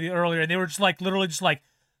by somebody earlier, and they were just like literally just like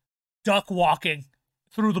duck walking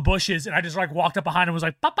through the bushes, and I just like walked up behind him, was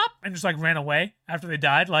like pop pop, and just like ran away after they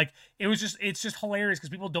died. Like it's just hilarious because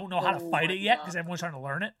people don't know how to fight it yet because everyone's trying to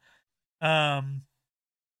learn it. And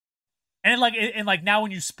like now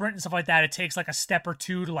when you sprint and stuff like that, it takes like a step or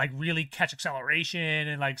two to like really catch acceleration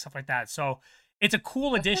and like stuff like that. So it's a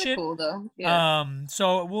cool addition. Cool though. Yeah.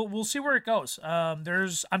 So we'll see where it goes. I'm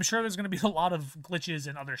sure there's gonna be a lot of glitches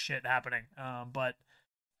and other shit happening. But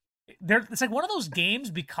it's like one of those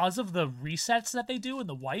games because of the resets that they do and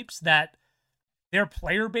the wipes that their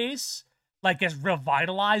player base like gets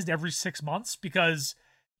revitalized every 6 months because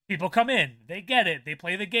people come in, they get it, they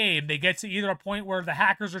play the game, they get to either a point where the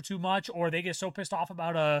hackers are too much or they get so pissed off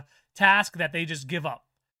about a task that they just give up.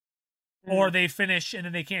 Or they finish and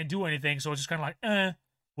then they can't do anything, so it's just kind of like,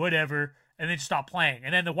 whatever, and they just stop playing.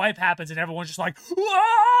 And then the wipe happens and everyone's just like,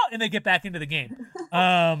 whoa! And they get back into the game.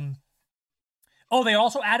 They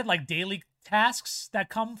also added like daily tasks that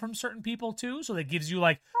come from certain people too, so that gives you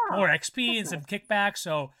like more XP and some kickback.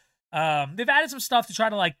 So they've added some stuff to try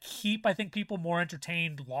to like keep, I think, people more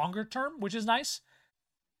entertained longer term, which is nice.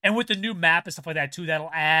 And with the new map and stuff like that too, that'll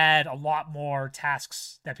add a lot more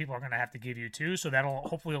tasks that people are going to have to give you too, so that'll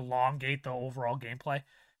hopefully elongate the overall gameplay.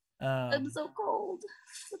 I'm so cold.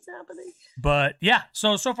 What's happening? But yeah,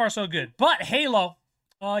 so far so good. But Halo,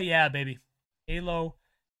 oh yeah, baby, Halo.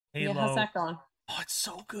 Yeah, how's that going? Oh, it's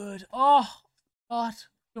so good. Oh, God.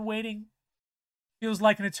 Been waiting. Feels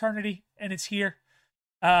like an eternity, and it's here.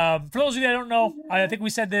 For those of you that don't know, I think we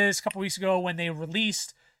said this a couple weeks ago when they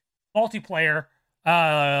released multiplayer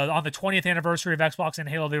on the 20th anniversary of Xbox and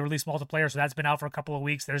Halo. They released multiplayer, so that's been out for a couple of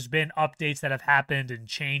weeks. There's been updates that have happened and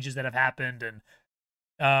changes that have happened. And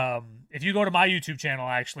if you go to my YouTube channel,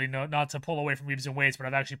 actually, not to pull away from Weebs and Weights, but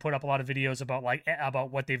I've actually put up a lot of videos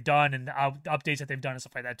about what they've done and the updates that they've done and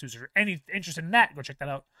stuff like that too. So if you're any interested in that, go check that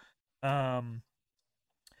out.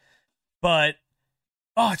 But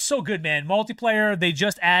it's so good, man. Multiplayer, they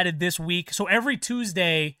just added this week. So every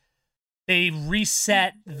Tuesday, they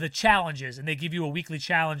reset the challenges and they give you a weekly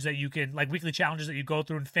challenge that you can, like weekly challenges that you go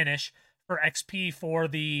through and finish for XP for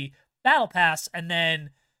the Battle Pass. And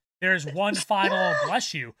then there's one final,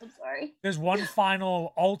 bless you. I'm sorry. There's one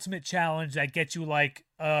final ultimate challenge that gets you like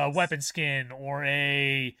a weapon skin or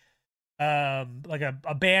a like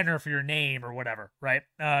a banner for your name or whatever, right?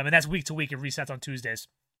 And that's week to week. It resets on Tuesdays.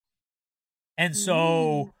 And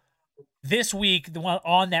so this week, the one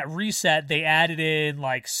on that reset, they added in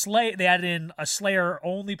like they added in a Slayer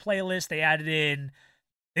only playlist.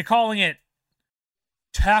 They're calling it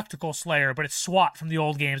Tactical Slayer, but it's SWAT from the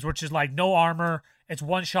old games, which is like no armor. It's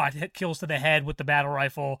one shot, hit kills to the head with the battle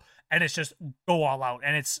rifle, and it's just go all out,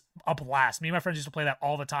 and it's a blast. Me and my friends used to play that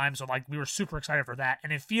all the time, so like we were super excited for that,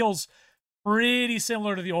 and it feels pretty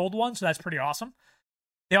similar to the old one, so that's pretty awesome.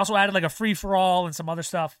 They also added like a free for all and some other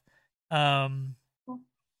stuff. I'm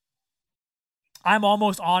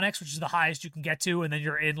almost Onyx, which is the highest you can get to, and then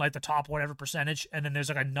you're in like the top whatever percentage, and then there's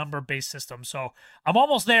like a number based system. So I'm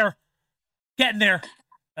almost there, getting there.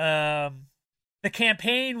 The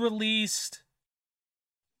campaign released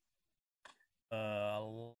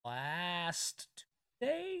last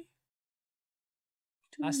Tuesday,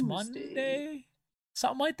 last Monday,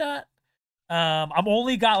 something like that. I'm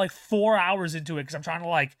only got like 4 hours into it because I'm trying to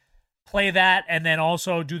like play that and then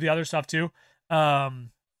also do the other stuff too.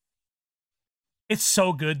 It's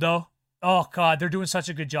so good though. Oh god, they're doing such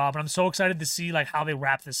a good job, and I'm so excited to see like how they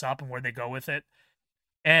wrap this up and where they go with it.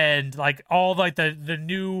 And like all like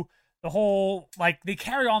the whole like they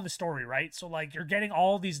carry on the story, right? So like you're getting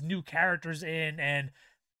all these new characters in, and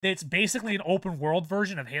it's basically an open world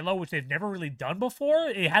version of Halo, which they've never really done before.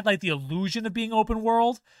 It had like the illusion of being open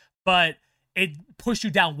world, but it pushed you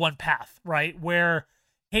down one path, right? Where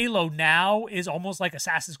Halo now is almost like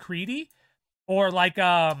Assassin's Creed-y, or like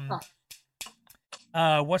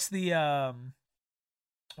what's the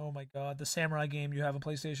oh my god, the samurai game you have on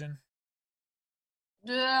PlayStation?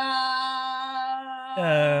 Ghost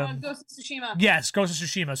of Tsushima. Yes, Ghost of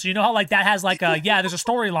Tsushima. So you know how like that has like there's a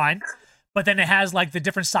storyline, but then it has like the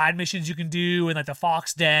different side missions you can do and like the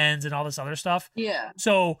fox dens and all this other stuff. Yeah.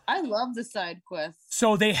 So I love the side quests.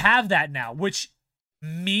 So they have that now, which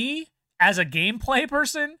me as a gameplay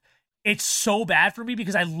person, it's so bad for me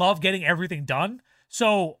because I love getting everything done.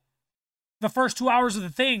 So the first 2 hours of the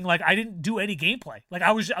thing, like I didn't do any gameplay. Like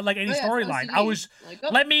I was like any storyline. I was like,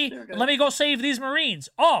 let me go save these Marines.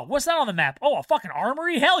 Oh, what's that on the map? Oh, a fucking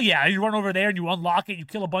armory? Hell yeah. You run over there and you unlock it, you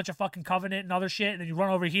kill a bunch of fucking Covenant and other shit, and then you run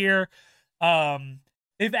over here.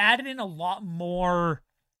 They've added in a lot more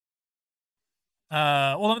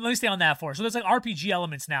well, let me stay on that for. So there's like RPG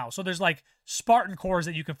elements now. So there's like Spartan cores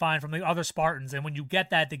that you can find from the other Spartans, and when you get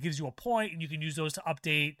that gives you a point, and you can use those to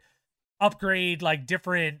upgrade like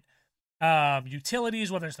different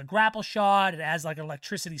utilities, whether it's the grapple shot, it has like an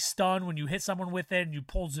electricity stun when you hit someone with it and it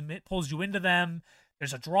pulls you into them.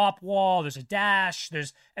 There's a drop wall, there's a dash,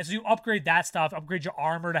 and so you upgrade that stuff, upgrade your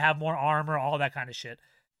armor to have more armor, all that kind of shit.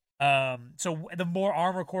 So the more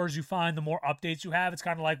armor cores you find, the more updates you have. It's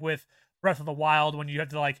kind of like with Breath of the Wild when you have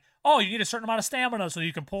to like, oh, you need a certain amount of stamina so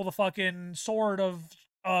you can pull the fucking sword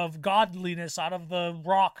of godliness out of the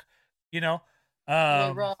rock, you know?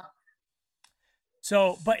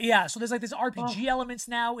 So, but yeah, so there's like this RPG elements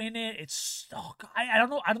now in it. It's I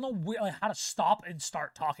don't know like, how to stop and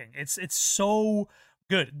start talking. It's so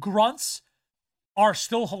good. Grunts are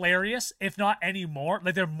still hilarious, if not anymore.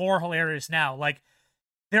 Like they're more hilarious now. Like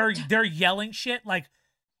they're yelling shit. Like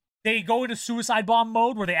they go into suicide bomb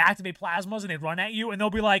mode where they activate plasmas and they run at you, and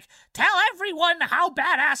they'll be like, "Tell everyone how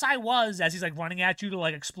badass I was," as he's like running at you to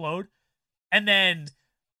like explode, and then.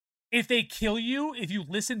 If they kill you, if you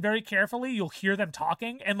listen very carefully, you'll hear them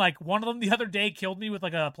talking. And like one of them the other day killed me with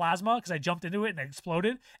like a plasma because I jumped into it and it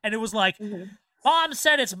exploded. And it was like, Mom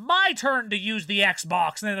said it's my turn to use the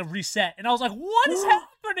Xbox, and then it reset. And I was like, what is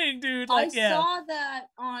happening, dude? Like, I saw that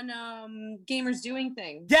on Gamers Doing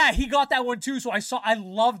Things. Yeah, he got that one too. So I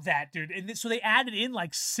loved that, dude. And so they added in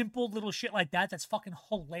like simple little shit like that. That's fucking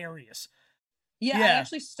hilarious. Yeah, I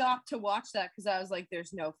actually stopped to watch that because I was like,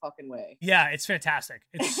 there's no fucking way. Yeah, it's fantastic.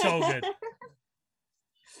 It's so good.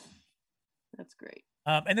 That's great.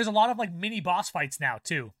 And there's a lot of like mini boss fights now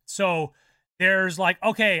too. So there's like,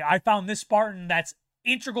 okay, I found this Spartan that's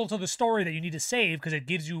integral to the story that you need to save because it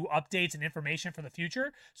gives you updates and information for the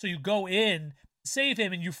future. So you go in, save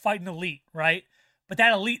him, and you fight an elite, right? But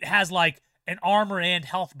that elite has like an armor and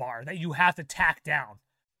health bar that you have to tack down.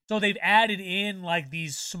 So they've added in like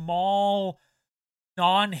these small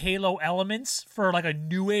non-Halo elements for like a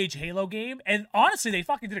new age Halo game, and honestly they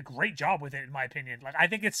fucking did a great job with it in my opinion. Like I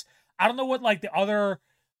think I don't know what like the other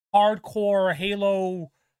hardcore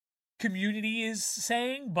Halo community is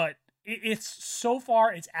saying, but it's so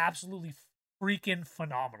far it's absolutely freaking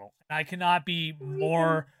phenomenal, and I cannot be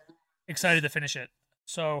more excited to finish it.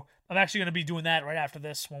 So I'm actually going to be doing that right after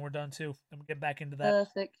this when we're done too, and we'll get back into that.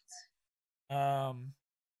 Perfect.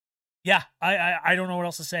 Yeah, I don't know what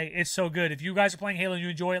else to say. It's so good. If you guys are playing Halo and you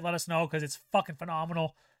enjoy it, let us know because it's fucking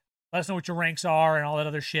phenomenal. Let us know what your ranks are and all that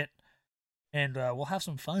other shit, and we'll have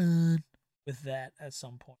some fun with that at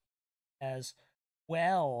some point as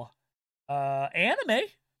well. Anime.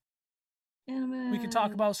 We can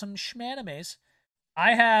talk about some schmanimes.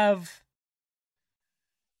 I have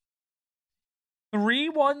 3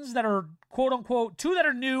 ones that are quote unquote, 2 that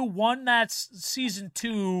are new, 1 that's season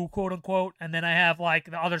 2 quote unquote, and then I have like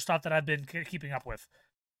the other stuff that I've been keeping up with.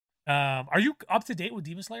 Are you up to date with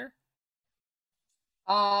Demon Slayer?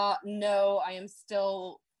 No, I am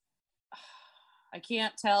still. I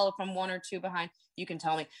can't tell if I'm 1 or 2 behind. You can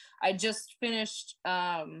tell me. I just finished.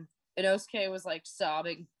 Inosuke was like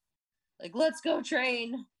sobbing, like "Let's go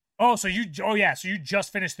train." Oh, so you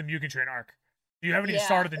just finished the Mugen Train arc. You haven't even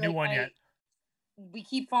started the new one yet. We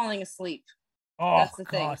keep falling asleep. Oh, that's the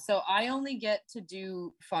God. thing. So I only get to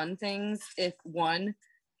do fun things if 1,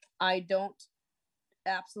 I don't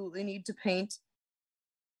absolutely need to paint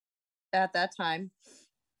at that time,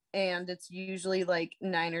 and it's usually like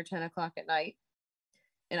 9 or 10 o'clock at night,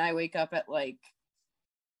 and I wake up at like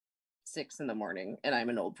 6 in the morning, and I'm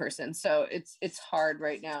an old person, so it's hard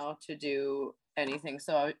right now to do anything.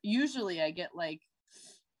 So usually I get like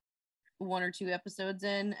 1 or 2 episodes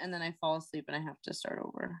in, and then I fall asleep and I have to start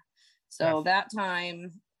over. So that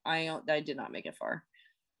time I did not make it far,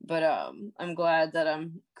 but I'm glad that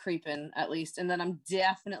I'm creeping at least. And then I'm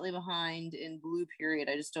definitely behind in Blue Period.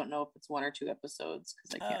 I just don't know if it's 1 or 2 episodes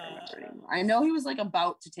because I can't remember anymore. I know he was like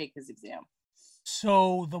about to take his exam.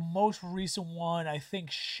 So the most recent one I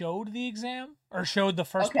think showed the exam or showed the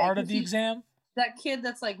first part of the exam. That kid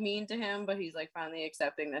that's like mean to him, but he's like finally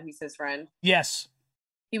accepting that he's his friend. Yes.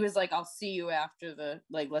 He was like, "I'll see you after the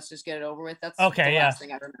let's just get it over with." That's okay. The yeah. last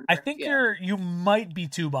thing I remember. I think you might be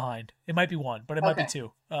 2 behind. It might be 1, but it might be 2.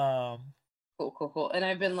 Cool. And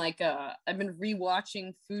I've been like, I've been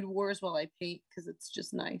rewatching Food Wars while I paint because it's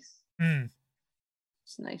just nice.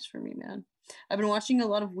 It's nice for me, man. I've been watching a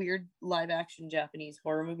lot of weird live action Japanese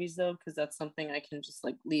horror movies though, because that's something I can just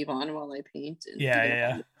like leave on while I paint. And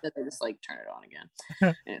yeah. That I just like turn it on again,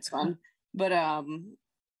 and it's fun. But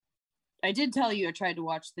I did tell you I tried to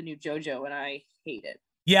watch the new JoJo and I hate it.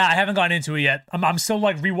 Yeah, I haven't gotten into it yet. I'm still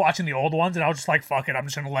like rewatching the old ones, and I was just like, fuck it, I'm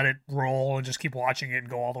just gonna let it roll and just keep watching it and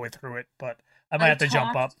go all the way through it. But I might have to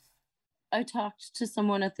jump up. I talked to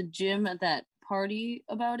someone at the gym at that party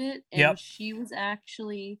about it, and she was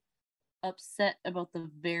actually upset about the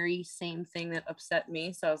very same thing that upset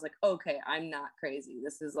me. So I was like, okay, I'm not crazy.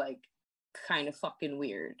 This is like kind of fucking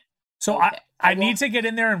weird. So okay. I need to get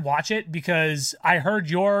in there and watch it because I heard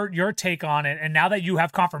your take on it, and now that you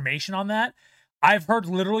have confirmation on that, I've heard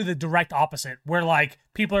literally the direct opposite, where like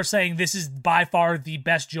people are saying this is by far the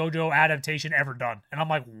best JoJo adaptation ever done, and I'm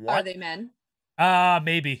like, what? Are they men?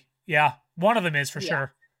 Maybe. Yeah, one of them is for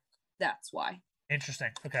sure. That's why. Interesting.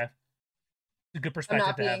 Okay, it's a good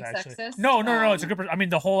perspective to have. Actually, sexist. No. It's a good. I mean,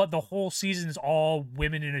 the whole season is all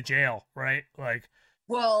women in a jail, right? Like,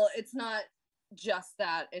 well, it's not just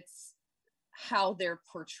that. It's how they're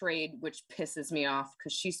portrayed, which pisses me off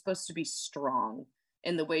because she's supposed to be strong.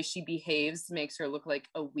 And the way she behaves makes her look like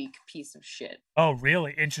a weak piece of shit. Oh,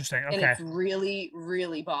 really? Interesting. Okay. And it's really,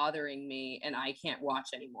 really bothering me, and I can't watch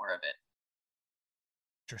any more of it.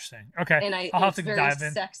 Interesting. Okay. And I'll have to dive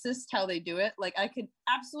in. Sexist how they do it. Like I could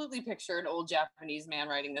absolutely picture an old Japanese man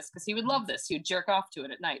writing this because he would love this. He would jerk off to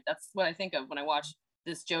it at night. That's what I think of when I watch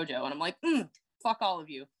this JoJo, and I'm like, fuck all of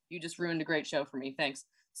you. You just ruined a great show for me. Thanks.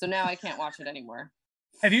 So now I can't watch it anymore.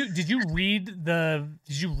 Did you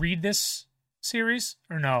read this series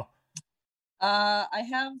or no? I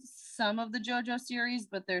have some of the JoJo series,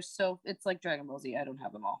 but it's like Dragon Ball Z. I don't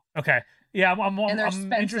have them all. Okay. Yeah, I'm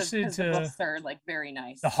interested to. The books are like very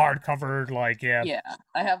nice. The hardcover, like Yeah,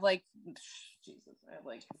 I have like, Jesus, I have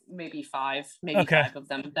like maybe 5 of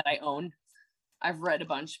them that I own. I've read a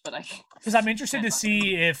bunch, but because I'm interested to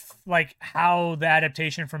see if like how the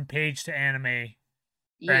adaptation from page to anime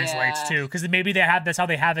translates too, because maybe that's how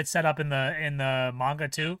they have it set up in the manga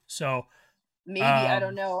too. So maybe I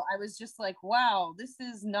don't know. I was just like, wow, this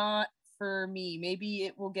is not for me. Maybe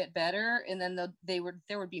it will get better, and then there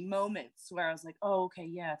would be moments where I was like, oh, okay,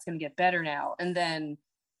 yeah, it's gonna get better now, and then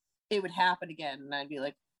it would happen again, and I'd be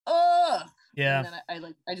like, oh, yeah. And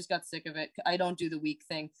then I just got sick of it. I don't do the weak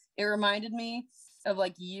thing. It reminded me of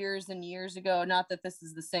like years and years ago. Not that this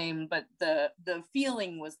is the same, but the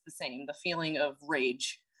feeling was the same. The feeling of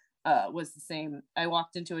rage was the same. I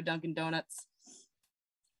walked into a Dunkin' Donuts,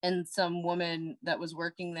 and some woman that was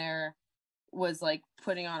working there was like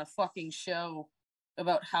putting on a fucking show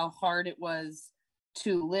about how hard it was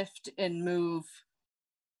to lift and move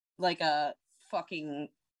like a fucking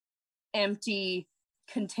empty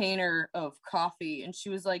container of coffee, and she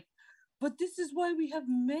was like, but this is why we have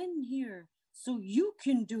men here, so you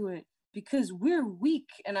can do it because we're weak.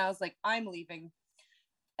 And I was like, I'm leaving.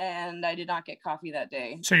 And I did not get coffee that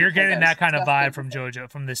day. So you're getting that kind of vibe from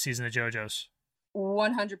JoJo, from this season of JoJo's.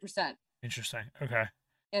 100%. Interesting. Okay.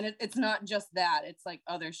 And it's not just that, it's like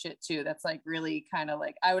other shit too. That's like really kind of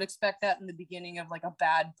like, I would expect that in the beginning of like a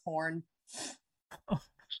bad porn.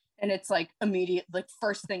 And it's like immediate, like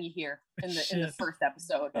first thing you hear in the first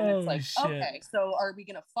episode. And it's like, okay, so are we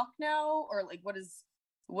gonna fuck now? Or like, what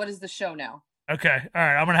is the show now? Okay. All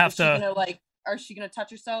right. I'm gonna have to is she gonna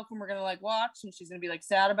touch herself and we're gonna like watch and she's gonna be like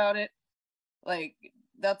sad about it? Like,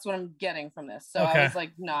 that's what I'm getting from this. So I was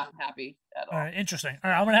like not happy at all. All right, interesting.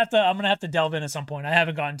 All right, I'm gonna have to delve in at some point. I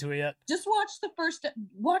haven't gotten to it yet. Just watch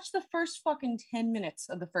the first fucking 10 minutes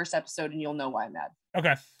of the first episode and you'll know why I'm mad.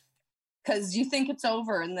 Okay. Because you think it's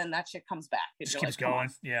over and then that shit comes back. It just keeps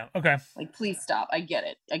going. Yeah. Okay. Like, please stop. I get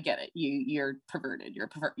it. You're perverted.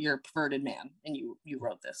 You're a perverted man, and you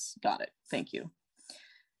wrote this. Got it. Thank you.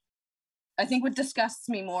 I think what disgusts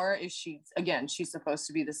me more is she's supposed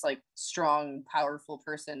to be this like strong, powerful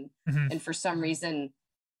person, and for some reason,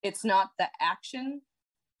 it's not the action,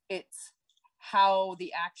 it's how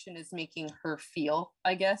the action is making her feel.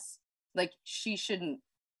 I guess like she shouldn't.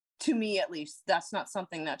 To me, at least, that's not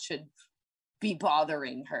something that should be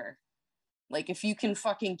bothering her. Like, if you can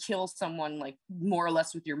fucking kill someone like more or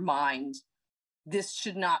less with your mind, this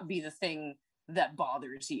should not be the thing that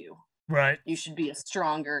bothers you. Right. You should be a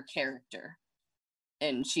stronger character.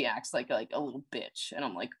 And she acts like a little bitch, and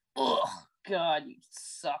I'm like, oh god, you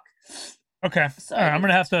suck. Okay. So all right, I'm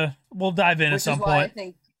gonna have to. We'll dive in at some point. I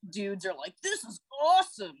think dudes are like, this is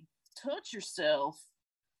awesome. Touch yourself.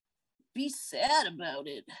 Be sad about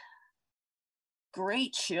it.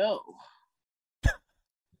 Great show.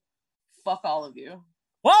 Fuck all of you.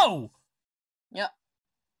 Whoa! Yep.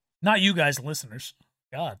 Not you guys, listeners.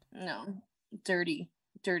 God. No. Dirty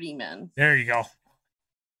men. There you go.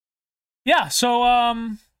 Yeah, so,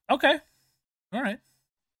 okay. All right.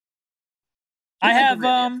 I have,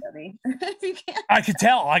 I could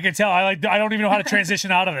tell. I don't even know how to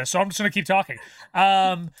transition out of this, so I'm just going to keep talking.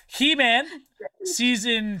 He-Man,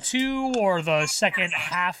 season 2, or the second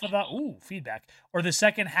half of the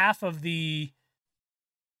second half of the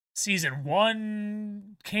season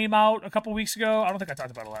 1 came out a couple weeks ago. I don't think I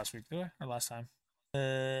talked about it last week, did I? Or last time?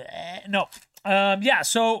 No. Yeah,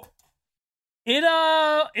 so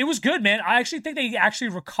it was good, man. I actually think they actually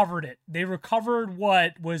recovered it. They recovered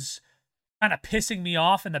what was kind of pissing me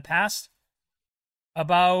off in the past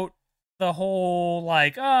about the whole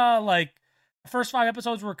the first 5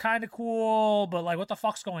 episodes were kind of cool, but like, what the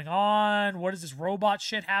fuck's going on? What is this robot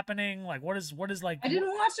shit happening? Like, what is like? I didn't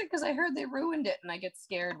watch it because I heard they ruined it, and I get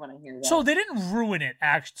scared when I hear that. So they didn't ruin it,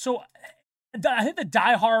 actually. So I think the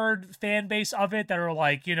diehard fan base of it that are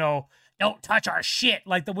like, don't touch our shit,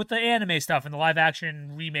 like with the anime stuff and the live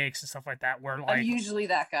action remakes and stuff like that, where like, I'm usually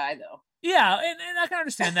that guy though. Yeah, and I can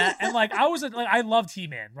understand that. And like, I loved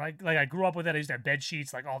He-Man, right? Like, I grew up with it. I used to have bed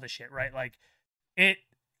sheets, like all this shit, right? Like,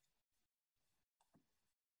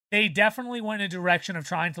 they definitely went in a direction of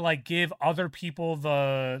trying to like give other people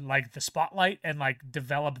the spotlight and like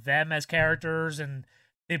develop them as characters, and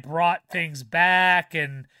they brought things back.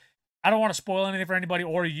 And I don't want to spoil anything for anybody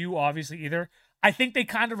or you, obviously, either. I think they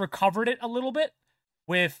kind of recovered it a little bit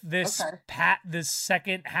with this this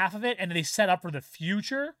second half of it, and they set up for the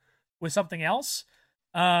future with something else.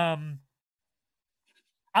 I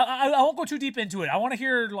won't go too deep into it. I want to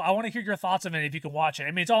hear your thoughts on it if you can watch it.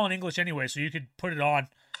 I mean, it's all in English anyway, so you could put it on.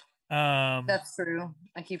 That's true.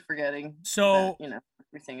 I keep forgetting. So that,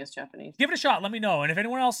 everything is Japanese. Give it a shot. Let me know, and if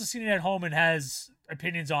anyone else has seen it at home and has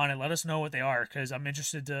opinions on it, let us know what they are, because I'm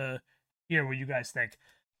interested to hear what you guys think.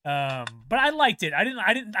 But I liked it. I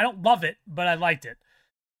don't love it, but I liked it.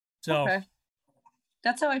 So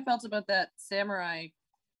that's how I felt about that samurai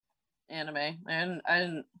anime. And I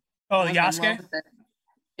didn't. Oh, the Yasuke?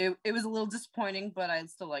 It was a little disappointing, but I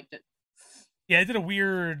still liked it. Yeah, they did a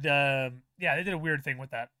weird thing with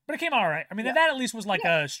that. But it came out all right. I mean, that at least was like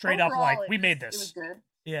a straight overall, up, like, we made this. It was good.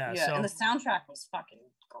 Yeah. So. And the soundtrack was fucking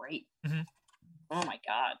great. Mm-hmm. Oh my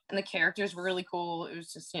god. And the characters were really cool. It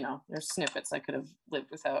was just, there's snippets I could have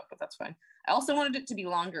lived without, but that's fine. I also wanted it to be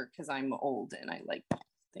longer because I'm old and I like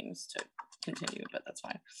things to continue, but that's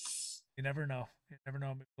fine. You never know. Maybe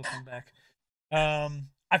we'll come back.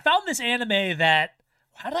 I found this anime that,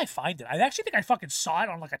 how did I find it? I actually think I fucking saw it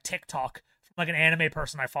on like a TikTok from like an anime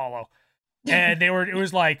person I follow. And it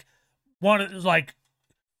was like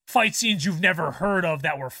fight scenes you've never heard of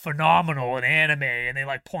that were phenomenal in anime, and they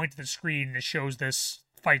like point to the screen and it shows this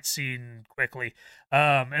fight scene quickly.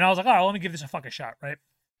 And I was like, all right, let me give this a fucking shot, right?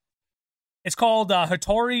 It's called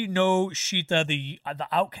Hattori no Shita, the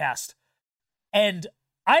Outcast. And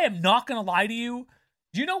I am not gonna lie to you.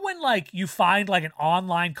 Do you know when like you find like an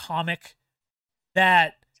online comic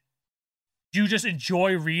that you just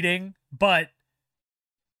enjoy reading, but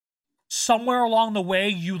somewhere along the way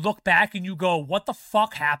you look back and you go, what the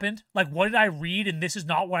fuck happened? Like, what did I read? And this is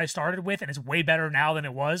not what I started with, and it's way better now than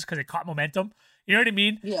it was because it caught momentum. You know what I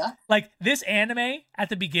mean? Yeah. Like, this anime at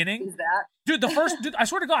the beginning. Is that? Dude, I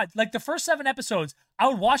swear to God, like the first 7 episodes, I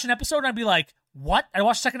would watch an episode and I'd be like, what? I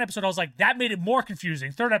watched the second episode, I was like, that made it more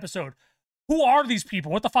confusing. Third episode, who are these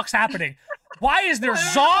people? What the fuck's happening? Why is there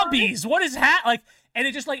zombies? What is like, and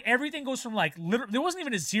it just like everything goes from like literally, there wasn't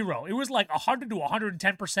even a 0. It was like 100 to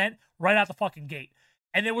 110% right out the fucking gate.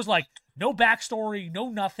 And there was like no backstory, no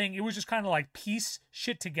nothing. It was just kind of like piece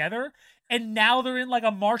shit together. And now they're in like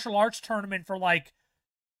a martial arts tournament for like,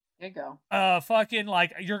 there you go. Fucking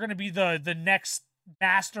like you're gonna be the next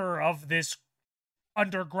master of this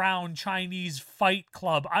underground Chinese fight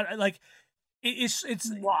club. I like it's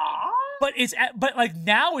what? But like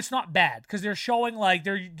now it's not bad because they're showing like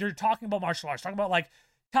they're talking about martial arts, talking about like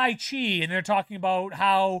Tai Chi, and they're talking about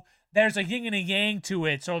how there's a yin and a yang to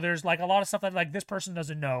it. So there's like a lot of stuff that like this person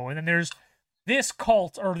doesn't know, and then there's this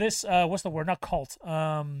cult or this what's the word? Not cult.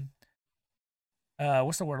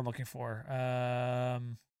 What's the word I'm looking for?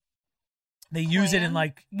 They use it in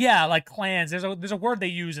like like clans. There's a word they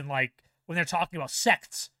use in like when they're talking about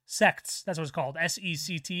sects. Sects. That's what it's called.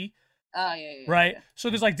 SECT. Oh yeah. Right. Yeah. So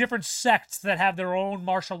there's like different sects that have their own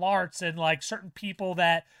martial arts and like certain people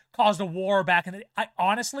that caused a war back in the. I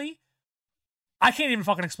can't even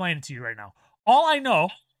fucking explain it to you right now. All I know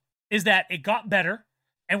is that it got better,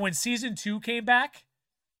 and when season 2 came back,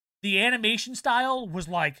 the animation style was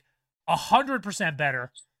like 100%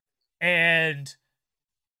 better, and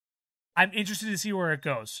I'm interested to see where it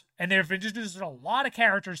goes. And they've introduced a lot of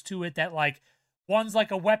characters to it that like one's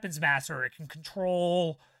like a weapons master. It can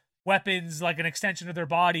control weapons like an extension of their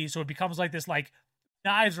body, so it becomes like this like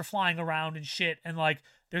knives are flying around and shit. And like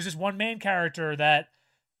there's this one main character that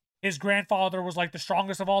his grandfather was like the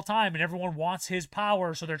strongest of all time, and everyone wants his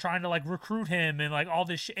power, so they're trying to like recruit him and like all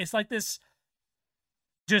this shit. It's like this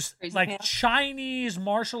just crazy like Chinese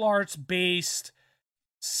martial arts based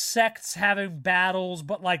sects having battles,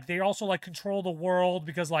 but like they also like control the world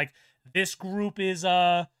because like this group is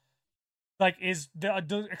the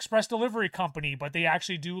express delivery company, but they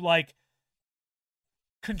actually do like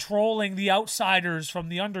controlling the outsiders from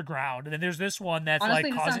the underground. And then there's this one that's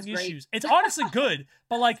honestly, like causing issues. It's honestly good,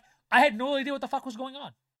 but like I had no idea what the fuck was going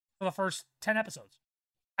on for the first 10 episodes.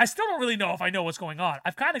 I still don't really know if I know what's going on.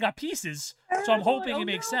 I've kind of got pieces, so I'm hoping it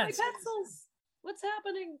makes sense. My pencils. What's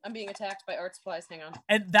happening? I'm being attacked by art supplies. Hang on.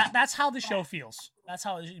 And that's how the show feels. That's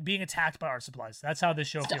how being attacked by art supplies. That's how this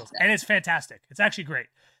show feels. And it's fantastic. It's actually great.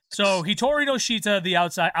 So Hattori no Shita, the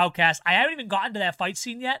Outcast. I haven't even gotten to that fight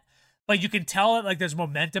scene yet, but you can tell that like there's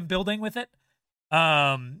momentum building with it.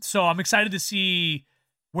 So I'm excited to see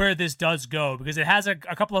where this does go because it has a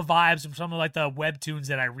couple of vibes from some of like the webtoons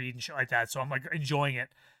that I read and shit like that. So I'm like enjoying it.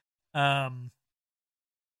 And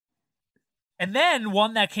then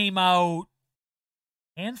one that came out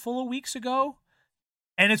a handful of weeks ago,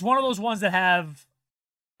 and it's one of those ones that have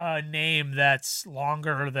a name that's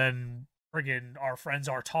longer than friggin' our friends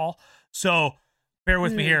are tall. So bear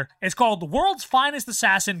with me here. It's called The World's Finest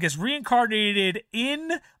Assassin Gets Reincarnated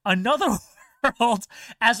in Another World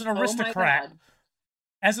as an Aristocrat.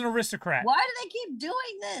 As an aristocrat. Why do they keep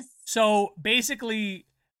doing this? So basically,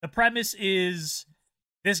 the premise is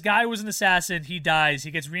this guy was an assassin. He dies.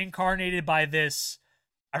 He gets reincarnated by this.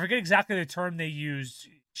 I forget exactly the term they used.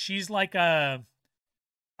 She's like a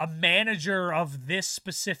manager of this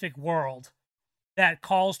specific world that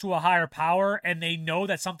calls to a higher power, and they know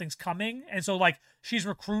that something's coming. And so, like, she's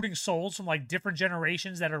recruiting souls from, like, different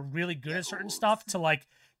generations that are really good at certain stuff to, like,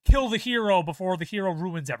 kill the hero before the hero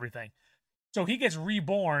ruins everything. So he gets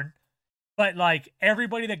reborn, but, like,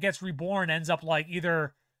 everybody that gets reborn ends up, like,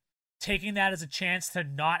 either taking that as a chance to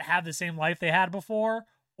not have the same life they had before,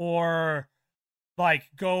 or, like,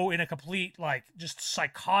 go in a complete, like, just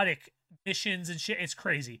psychotic missions and shit. It's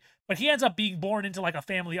crazy. But he ends up being born into, like, a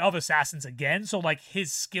family of assassins again, so, like,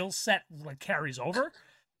 his skill set, like, carries over.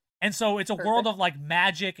 And so it's a world of, like,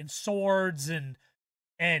 magic and swords and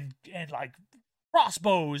like,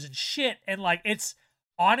 crossbows and shit. And, like, it's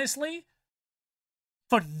honestly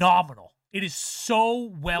phenomenal. It is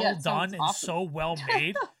so well done and so well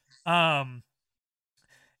made.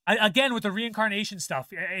 Again, with the reincarnation stuff,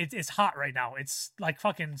 it's hot right now. It's like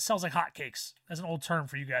fucking sells like hotcakes. That's an old term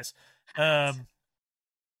for you guys.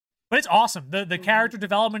 But it's awesome. The character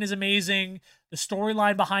development is amazing. The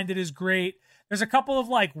storyline behind it is great. There's a couple of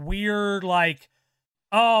like weird like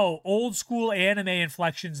old school anime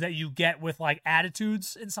inflections that you get with like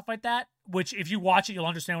attitudes and stuff like that, which if you watch it you'll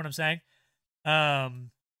understand what I'm saying.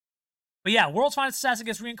 But yeah, World's Finest Assassin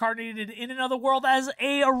gets reincarnated in another world as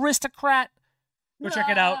a aristocrat. Go check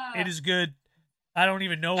it out. It is good. I don't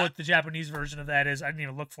even know what the Japanese version of that is. I didn't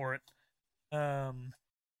even look for it. But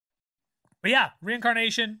yeah,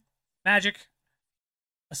 reincarnation, magic,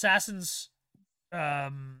 assassins,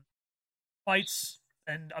 fights,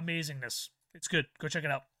 and amazingness. It's good. Go check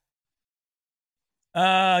it out.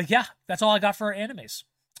 Yeah, that's all I got for animes.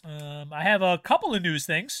 I have a couple of news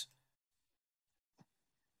things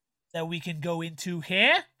that we can go into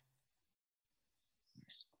here.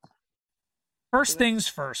 First things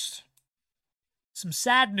first. Some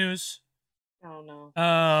sad news. Oh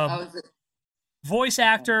no. Voice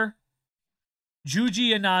actor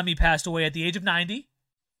Juji Yanami passed away at the age of 90.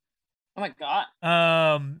 Oh my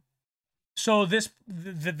god. So this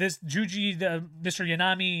Juji, Mr.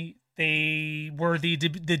 Yanami, they were the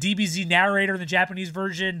DBZ narrator in the Japanese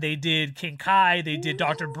version. They did King Kai. They did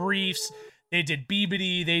Dr. Briefs. They did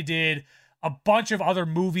Bebody. They did a bunch of other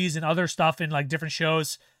movies and other stuff in like different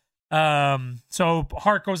shows. So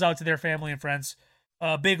heart goes out to their family and friends.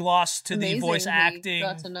 Big loss to the voice acting.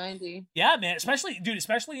 Got to 90. Yeah, man.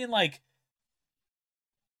 Especially in like,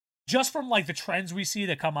 just from like the trends we see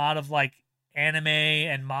that come out of like anime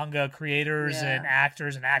and manga creators and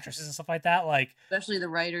actors and actresses and stuff like that. Like, especially the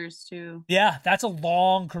writers too. Yeah, that's a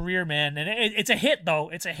long career, man. And it's a hit though.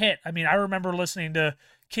 It's a hit. I mean, I remember listening to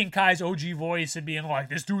King Kai's OG voice and being like,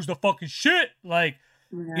 this dude's the fucking shit. Like,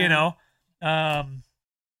 you know,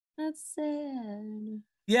 that's sad.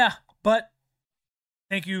 Yeah, but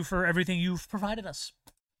thank you for everything you've provided us,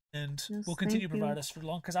 and we'll continue to provide us for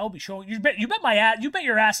long. Because I will be showing you bet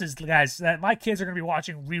your asses, guys, that my kids are gonna be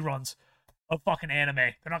watching reruns of fucking anime.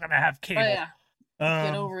 They're not gonna have cable. Oh, yeah.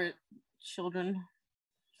 Get over it, children.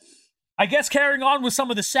 I guess carrying on with some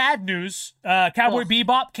of the sad news, Cowboy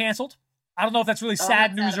Bebop canceled. I don't know if that's really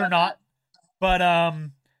sad news or not, but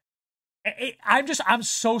I'm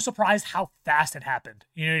so surprised how fast it happened.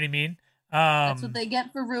 You know what I mean? That's what they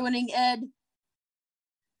get for ruining Ed.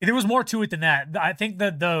 There was more to it than that. I think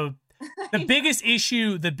the biggest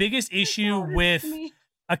issue with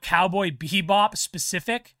a Cowboy Bebop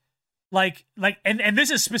specific, and this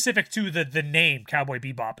is specific to the name Cowboy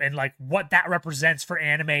Bebop and like what that represents for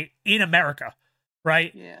anime in America,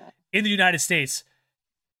 right? Yeah. In the United States.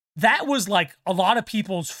 That was like a lot of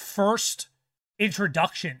people's first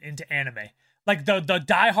introduction into anime. Like the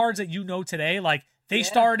diehards that you know today, like they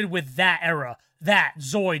started with that era. That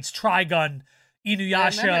Zoids, Trigun,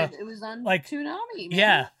 Inuyasha. Yeah, it was on like Toonami, man.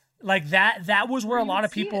 Yeah. Like that was where a lot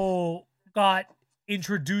of people got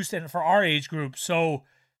introduced in for our age group. So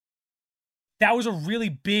that was a really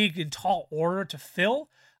big and tall order to fill.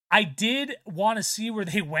 I did want to see where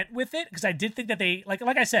they went with it because I did think that they like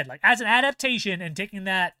I said, like as an adaptation and taking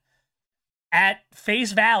that at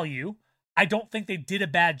face value, I don't think they did a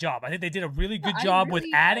bad job. I think they did a really good job with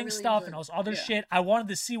adding stuff and all this other shit. I wanted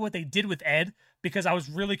to see what they did with Ed because I was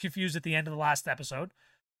really confused at the end of the last episode.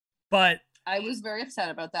 But I was very upset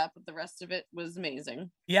about that, but the rest of it was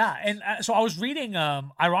amazing. Yeah, and so I was reading,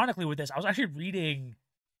 ironically with this, I was actually reading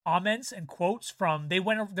comments and quotes from,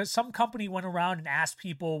 some company went around and asked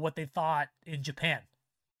people what they thought in Japan.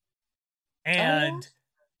 And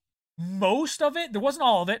most of it, there wasn't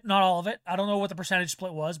all of it, not all of it. I don't know what the percentage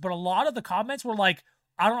split was, but a lot of the comments were like,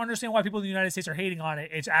 I don't understand why people in the United States are hating on it.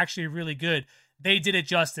 It's actually really good. They did it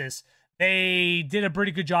justice. They did a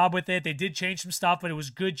pretty good job with it. They did change some stuff, but it was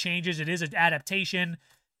good changes. It is an adaptation.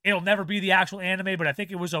 It'll never be the actual anime, but I think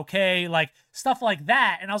it was okay. Like, stuff like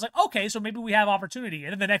that. And I was like, okay, so maybe we have opportunity.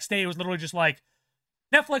 And then the next day, it was literally just like,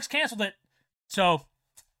 Netflix canceled it. So,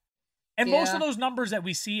 and most of those numbers that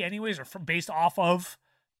we see anyways are based off of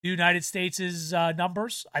the United States'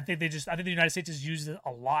 numbers. I think the United States has used it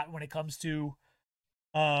a lot when it comes to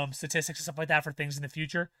statistics and stuff like that for things in the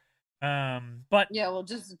future. But yeah, well,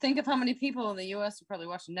 just think of how many people in the U.S. are probably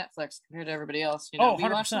watching Netflix compared to everybody else. You know, 100%. We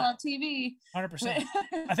watch a lot of TV. 100%.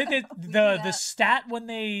 I think that the stat when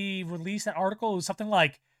they released that article was something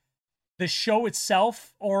like the show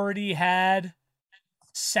itself already had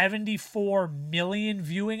 74 million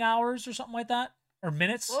viewing hours or something like that, or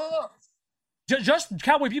minutes. Just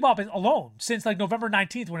Cowboy Bebop alone since like November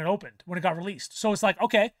 19th when it got released. So it's like,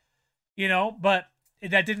 okay, you know, but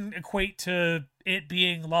that didn't equate to it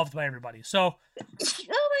being loved by everybody. So, oh my God,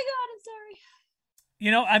 I'm sorry.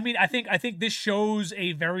 You know, I mean, I think this shows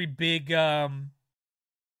a very big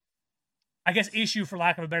I guess, issue, for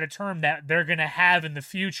lack of a better term, that they're going to have in the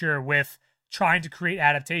future with trying to create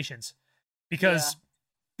adaptations. Because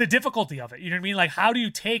the difficulty of it, you know what I mean? Like, how do you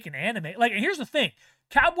take an anime? Like, and here's the thing.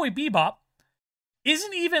 Cowboy Bebop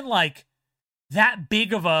isn't even, like, that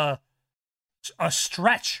big of a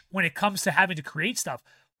stretch when it comes to having to create stuff.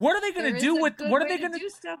 What are they going to do with, what are they going to do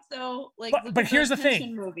stuff though? Like, but here's the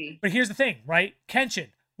thing. Movie. But here's the thing, right? Kenshin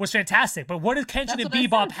was fantastic, but what did Kenshin and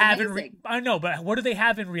Bebop have in? I know, but what do they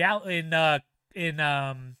have in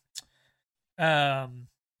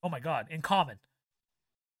oh my god, in common?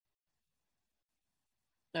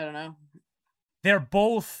 I don't know. They're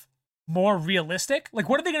both more realistic. Like,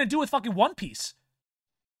 what are they gonna do with fucking One Piece?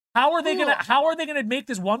 How are they gonna make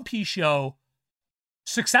this One Piece show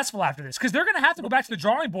successful after this? Because they're gonna have to go back to the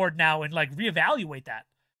drawing board now and like reevaluate that.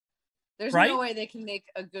 There's no way they can make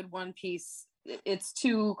a good One Piece. It's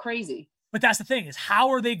too crazy. But that's the thing, is how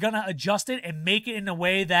are they gonna adjust it and make it in a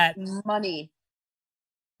way that money,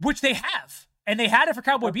 which they have, and they had it for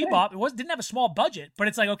Cowboy Bebop. It didn't have a small budget, but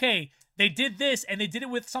it's like, okay, they did this, and they did it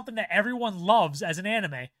with something that everyone loves as an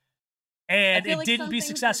anime, and it didn't be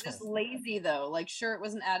successful. Just lazy though. Like, sure, it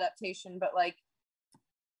was an adaptation, but like,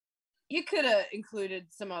 you could have included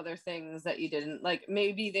some other things that you didn't. Like,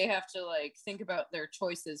 maybe they have to like think about their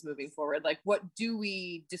choices moving forward. Like, what do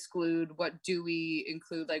we exclude? What do we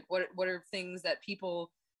include? Like, what are things that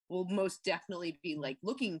people will most definitely be like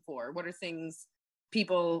looking for? What are things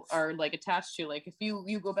people are like attached to? Like, if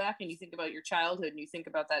you go back and you think about your childhood and you think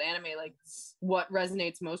about that anime, like, what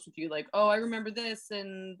resonates most with you? Like, oh, I remember this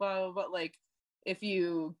and blah blah blah. Like, if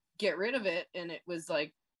you get rid of it and it was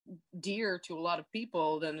like dear to a lot of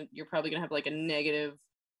people, then you're probably gonna have like a negative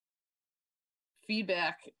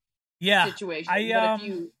feedback situation. But if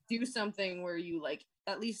you do something where you like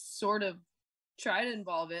at least sort of try to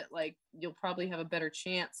involve it, like, you'll probably have a better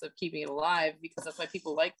chance of keeping it alive, because that's why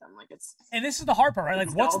people like them. Like, it's, and this is the hard part, right?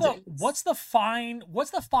 Like, what's the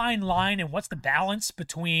fine line, and what's the balance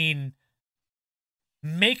between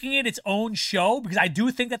making it its own show? Because I do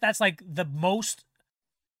think that that's like the most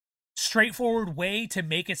straightforward way to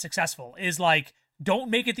make it successful, is like, don't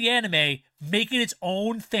make it the anime, make it its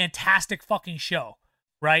own fantastic fucking show,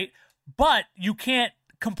 right? But you can't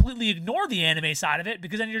completely ignore the anime side of it,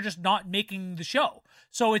 because then you're just not making the show.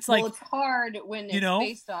 So it's like, well, it's hard when it's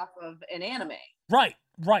based off of an anime. Right,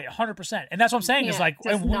 100%. And that's what I'm saying, is like,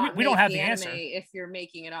 we don't have the answer. If you're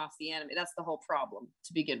making it off the anime, that's the whole problem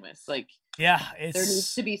to begin with. Like, yeah, there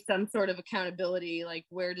needs to be some sort of accountability. Like,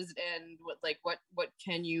 where does it end? What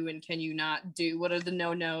can you and can you not do? What are the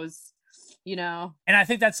no-nos? You know? And I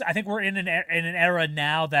think we're in an era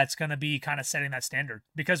now that's going to be kind of setting that standard,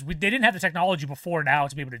 because they didn't have the technology before now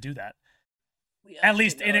to be able to do that. At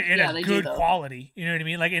least in a good quality. You know what I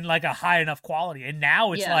mean? Like, in like a high enough quality. And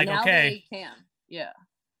now it's like, now okay, they can. Yeah.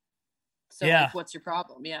 So like, what's your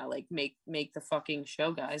problem? Yeah, like, make the fucking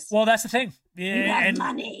show, guys. Well, that's the thing. Yeah, and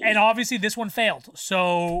money. And obviously this one failed.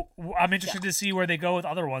 So I'm interested to see where they go with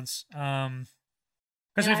other ones.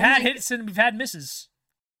 Because we've had hits and we've had misses.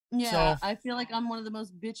 Yeah, so I feel like I'm one of the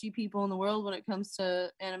most bitchy people in the world when it comes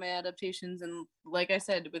to anime adaptations, and like I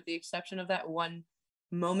said, with the exception of that one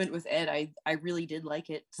moment with Ed, I really did like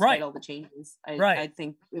it, despite all the changes. I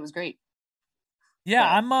think it was great.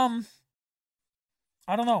 Yeah, but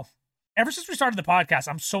I don't know. Ever since we started the podcast,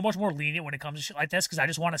 I'm so much more lenient when it comes to shit like this, because I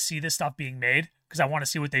just want to see this stuff being made, because I want to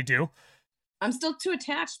see what they do. I'm still too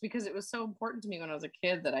attached, because it was so important to me when I was a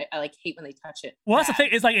kid that I like hate when they touch it. Well, that's the thing.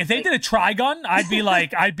 It's like, if they did a Trigun, I'd be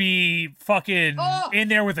like, I'd be fucking in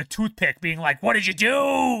there with a toothpick being like, what did you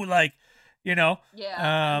do? Like, you know?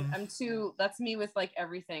 Yeah. I'm too, that's me with like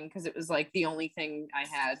everything, because it was like the only thing I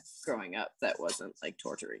had growing up that wasn't like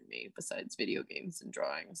torturing me besides video games and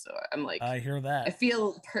drawing. So I'm like, I hear that. I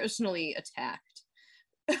feel personally attacked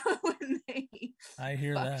when they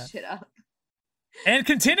fuck shit up. And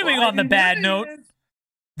continuing on the bad note,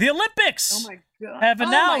 the Olympics have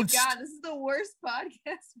announced this is the worst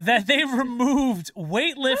podcast that they removed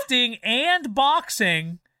weightlifting and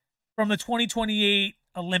boxing from the 2028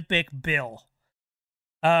 Olympic bill.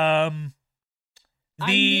 I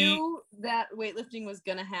knew that weightlifting was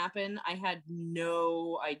going to happen. I had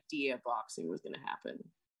no idea boxing was going to happen.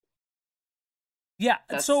 Yeah,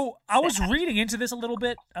 so I was reading into this a little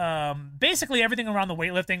bit. Basically, everything around the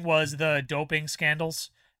weightlifting was the doping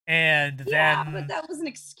scandals. And then... Yeah, but that was an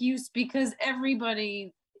excuse, because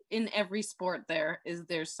everybody in every sport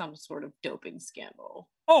there's some sort of doping scandal.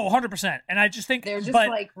 Oh, 100%. And I just think... They're just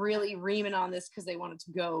like really reaming on this because they want it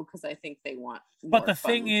to go, because I think they want more But the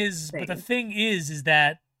thing is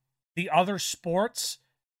that the other sports,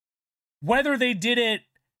 whether they did it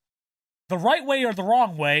the right way or the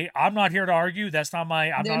wrong way, I'm not here to argue. That's not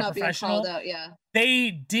my. I'm They're not a not being professional. called out, yeah. They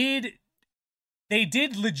did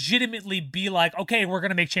legitimately be like, okay, we're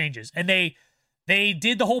gonna make changes, and they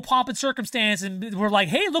did the whole pomp and circumstance, and we're like,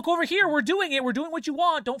 hey, look over here, we're doing it, we're doing what you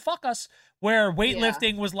want, don't fuck us. Where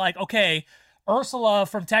weightlifting was like, okay, Ursula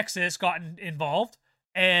from Texas got involved,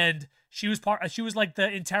 and she was like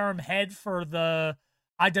the interim head for the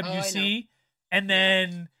IWC, and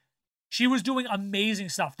then she was doing amazing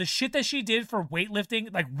stuff. The shit that she did for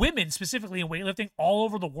weightlifting, like women specifically in weightlifting all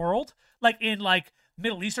over the world, like in like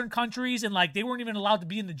Middle Eastern countries, and like they weren't even allowed to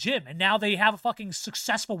be in the gym, and now they have fucking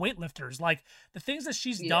successful weightlifters. Like the things that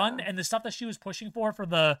she's done and the stuff that she was pushing for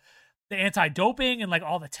the anti-doping and like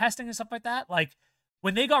all the testing and stuff like that. Like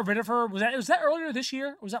when they got rid of her, was that earlier this year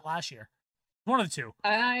or was that last year? One of the two.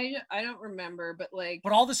 I don't remember, but like,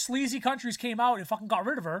 but all the sleazy countries came out and fucking got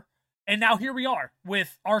rid of her, and now here we are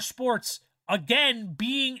with our sports again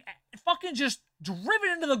being fucking just driven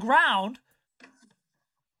into the ground.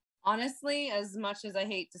 Honestly, as much as I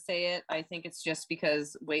hate to say it, I think it's just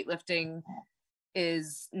because weightlifting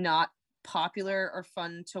is not popular or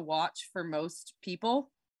fun to watch for most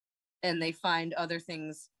people, and they find other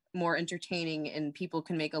things more entertaining, and people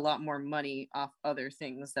can make a lot more money off other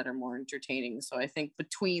things that are more entertaining. So I think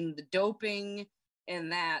between the doping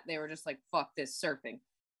and that, they were just like, fuck this surfing.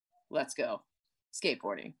 Let's go.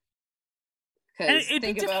 Skateboarding. Because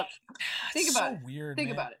think about it. Weird,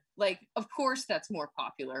 think about it. Like, of course that's more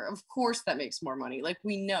popular. Of course that makes more money. Like,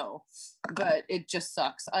 we know, but it just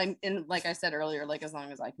sucks. And like I said earlier, like as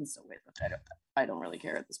long as I can still weightlift, I don't really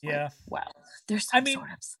care at this point. Yeah. Wow. There's some sort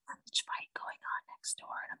of sledge fight going on next door,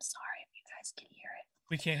 and I'm sorry if you guys can hear it.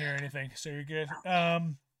 We can't hear anything, so you're good.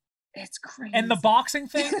 It's crazy. And the boxing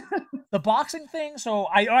thing. So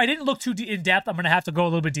I didn't look too in depth. I'm gonna have to go a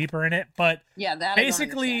little bit deeper in it, but yeah, that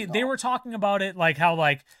basically they were talking about it like how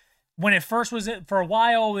like when it first was for a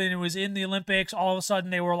while and it was in the Olympics, all of a sudden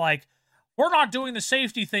they were like, we're not doing the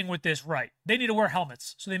safety thing with this right. They need to wear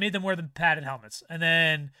helmets, so they made them wear the padded helmets, and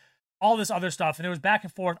then all this other stuff, and it was back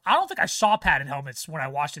and forth. I don't think I saw padded helmets when I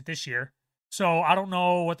watched it this year, so I don't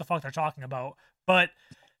know what the fuck they're talking about, but.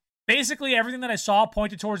 Basically, everything that I saw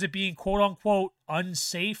pointed towards it being "quote unquote"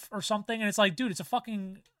 unsafe or something, and it's like, dude, it's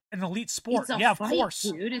an elite sport. Yeah, of course,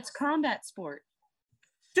 dude. It's combat sport.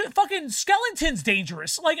 Dude, fucking skeleton's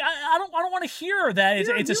dangerous. Like, I don't want to hear that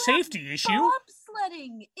it's a safety issue.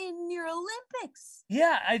 Bobsledding in your Olympics.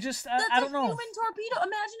 Yeah, I don't know. Human torpedo.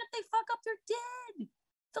 Imagine if they fuck up, they're dead.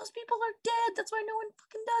 Those people are dead. That's why no one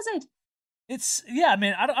fucking does it. It's I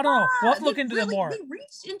mean, I don't know. We'll have to look into them more. They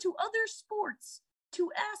reached into other sports to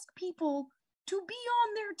ask people to be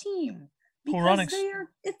on their team because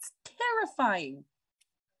it's terrifying.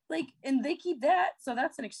 Like, and they keep that, so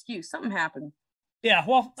that's an excuse. Something happened. Yeah,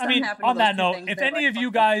 well, I mean, on that note, if any of you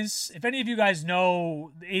guys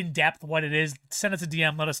know in depth what it is, send us a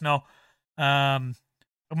DM, let us know. I'm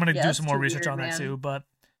gonna do some more research on that too, but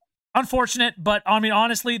unfortunate. But I mean,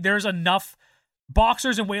 honestly, there's enough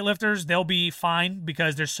boxers and weightlifters, they'll be fine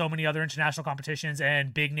because there's so many other international competitions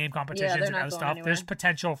and big name competitions and other stuff. Anywhere. There's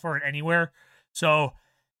potential for it anywhere. So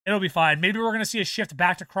it'll be fine. Maybe we're going to see a shift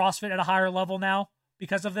back to CrossFit at a higher level now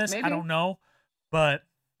because of this. Maybe. I don't know. But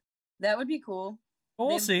that would be cool. Well,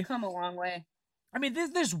 we'll see. Come a long way. I mean,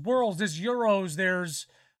 there's worlds, there's Euros, there's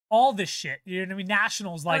all this shit. You know what I mean?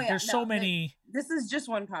 Nationals, like there's so many. This is just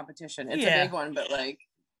one competition. It's a big one, but like,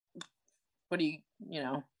 what do you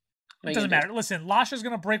know? It doesn't matter. Listen, Lasha's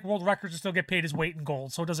going to break world records and still get paid his weight in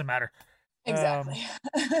gold, so it doesn't matter. Exactly.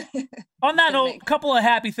 On that note, couple of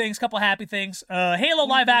happy things. Halo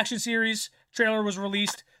live action series trailer was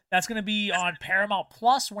released. That's going to be on Paramount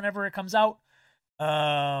Plus whenever it comes out.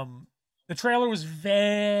 The trailer was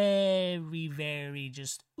very, very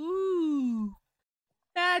just, ooh,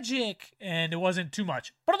 magic. And it wasn't too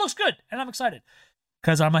much. But it looks good, and I'm excited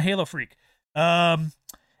because I'm a Halo freak.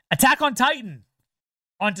 Attack on Titan.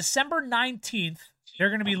 On December 19th, they're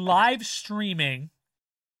going to be live streaming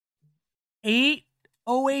 8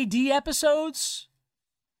 OAD episodes.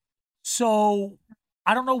 So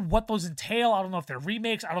I don't know what those entail. I don't know if they're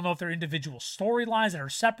remakes. I don't know if they're individual storylines that are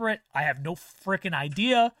separate. I have no freaking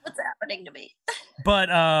idea. What's happening to me? But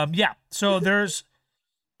yeah, so there's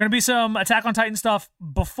going to be some Attack on Titan stuff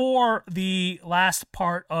before the last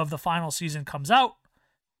part of the final season comes out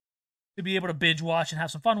to be able to binge watch and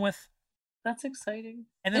have some fun with. That's exciting.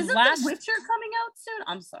 And then Isn't The Witcher coming out soon?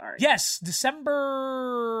 I'm sorry. Yes,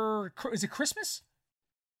 December. Is it Christmas?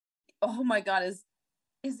 Oh my God, is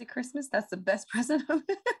it Christmas? That's the best present.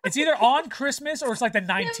 It's either on Christmas or it's like the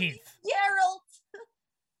 19th. Geralt.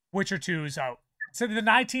 Witcher 2 is out. So the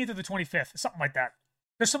 19th or the 25th, something like that.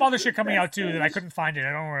 There's some other shit coming out too that I couldn't find it.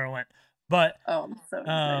 I don't know where it went. But I'm so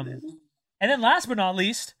excited. and then last but not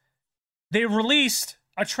least, they released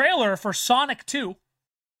a trailer for Sonic 2.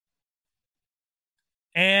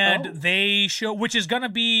 And they show, which is going to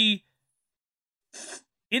be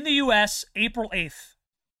in the US April 8th,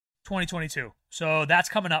 2022. So that's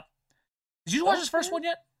coming up. Did you watch this first one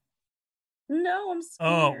yet? No, I'm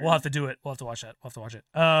scared. Oh, we'll have to do it. We'll have to watch that. We'll have to watch it.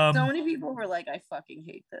 So many people were like, I fucking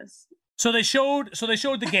hate this. So they showed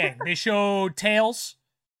the gang. They showed Tails.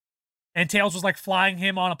 And Tails was like flying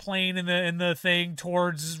him on a plane in the thing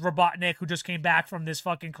towards Robotnik, who just came back from this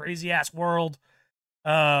fucking crazy ass world.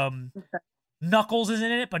 Knuckles is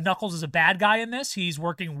in it, but Knuckles is a bad guy in this. He's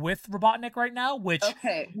working with Robotnik right now, which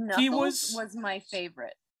Knuckles was my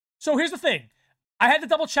favorite. So here's the thing. I had to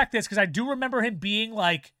double check this because I do remember him being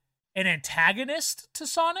like an antagonist to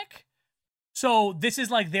Sonic. So this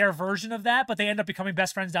is like their version of that, but they end up becoming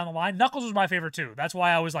best friends down the line. Knuckles was my favorite too. That's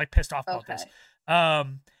why I was like pissed off about this.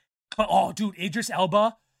 But oh, dude, Idris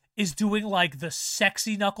Elba is doing like the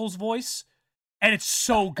sexy Knuckles voice, and it's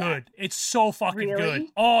so good. It's so fucking good.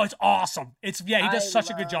 Oh, it's awesome. He does such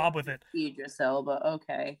a good job with it. Idris Elba.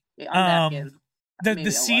 Okay, I'm back in.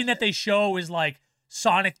 The scene that they show is like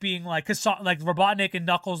Sonic being like, because like Robotnik and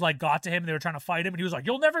Knuckles like got to him and they were trying to fight him, and he was like,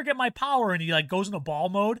 "You'll never get my power," and he like goes into ball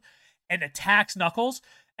mode and attacks Knuckles,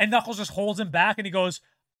 and Knuckles just holds him back, and he goes,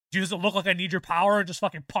 "Does it look like I need your power?" and just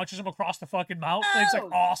fucking punches him across the fucking mouth. And it's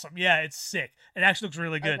like awesome. Yeah, it's sick. It actually looks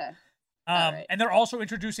really good. Okay. And they're also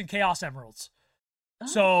introducing Chaos Emeralds.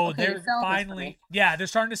 So they're finally, they're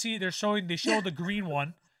starting to see, they showed the green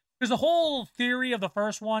one. There's the whole theory of the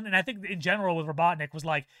first one, and I think in general with Robotnik was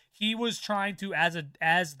like, he was trying to,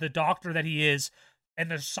 as the doctor that he is,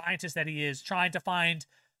 and the scientist that he is, trying to find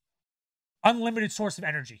unlimited source of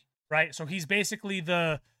energy, right? So he's basically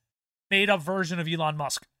the made-up version of Elon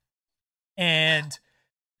Musk. And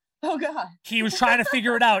oh god, he was trying to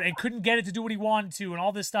figure it out and couldn't get it to do what he wanted to and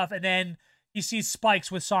all this stuff. And then he sees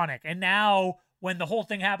Spikes with Sonic. And now when the whole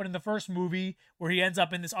thing happened in the first movie where he ends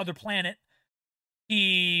up in this other planet,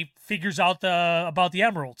 he figures out about the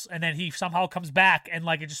emeralds, and then he somehow comes back, and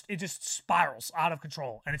like it just spirals out of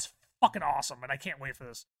control, and it's fucking awesome, and I can't wait for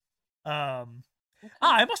this. I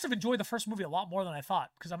must have enjoyed the first movie a lot more than I thought,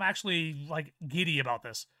 because I'm actually like giddy about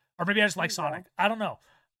this. Or maybe I just like Sonic. I don't know.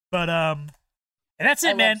 But and that's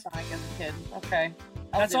it, man. Sonic as a kid. Okay.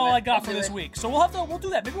 That's all I got for this week. So we'll do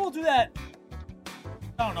that. Maybe we'll do that.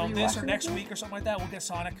 I don't know, this or next week or something like that. We'll get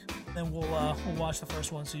Sonic, then we'll watch the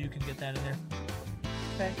first one so you can get that in there.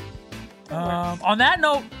 Okay. On that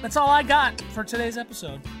note, that's all I got for today's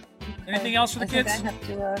episode. Okay. Anything else for the kids?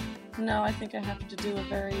 I think I have to do a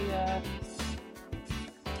very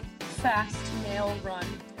fast nail run,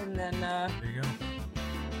 and then there you go.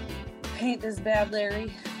 Paint this bad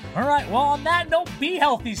Larry. All right. Well, on that note, be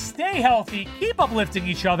healthy, stay healthy, keep uplifting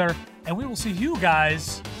each other, and we will see you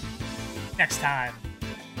guys next time.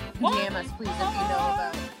 DM us, please, if you know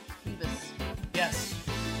about Phoebus. Yes.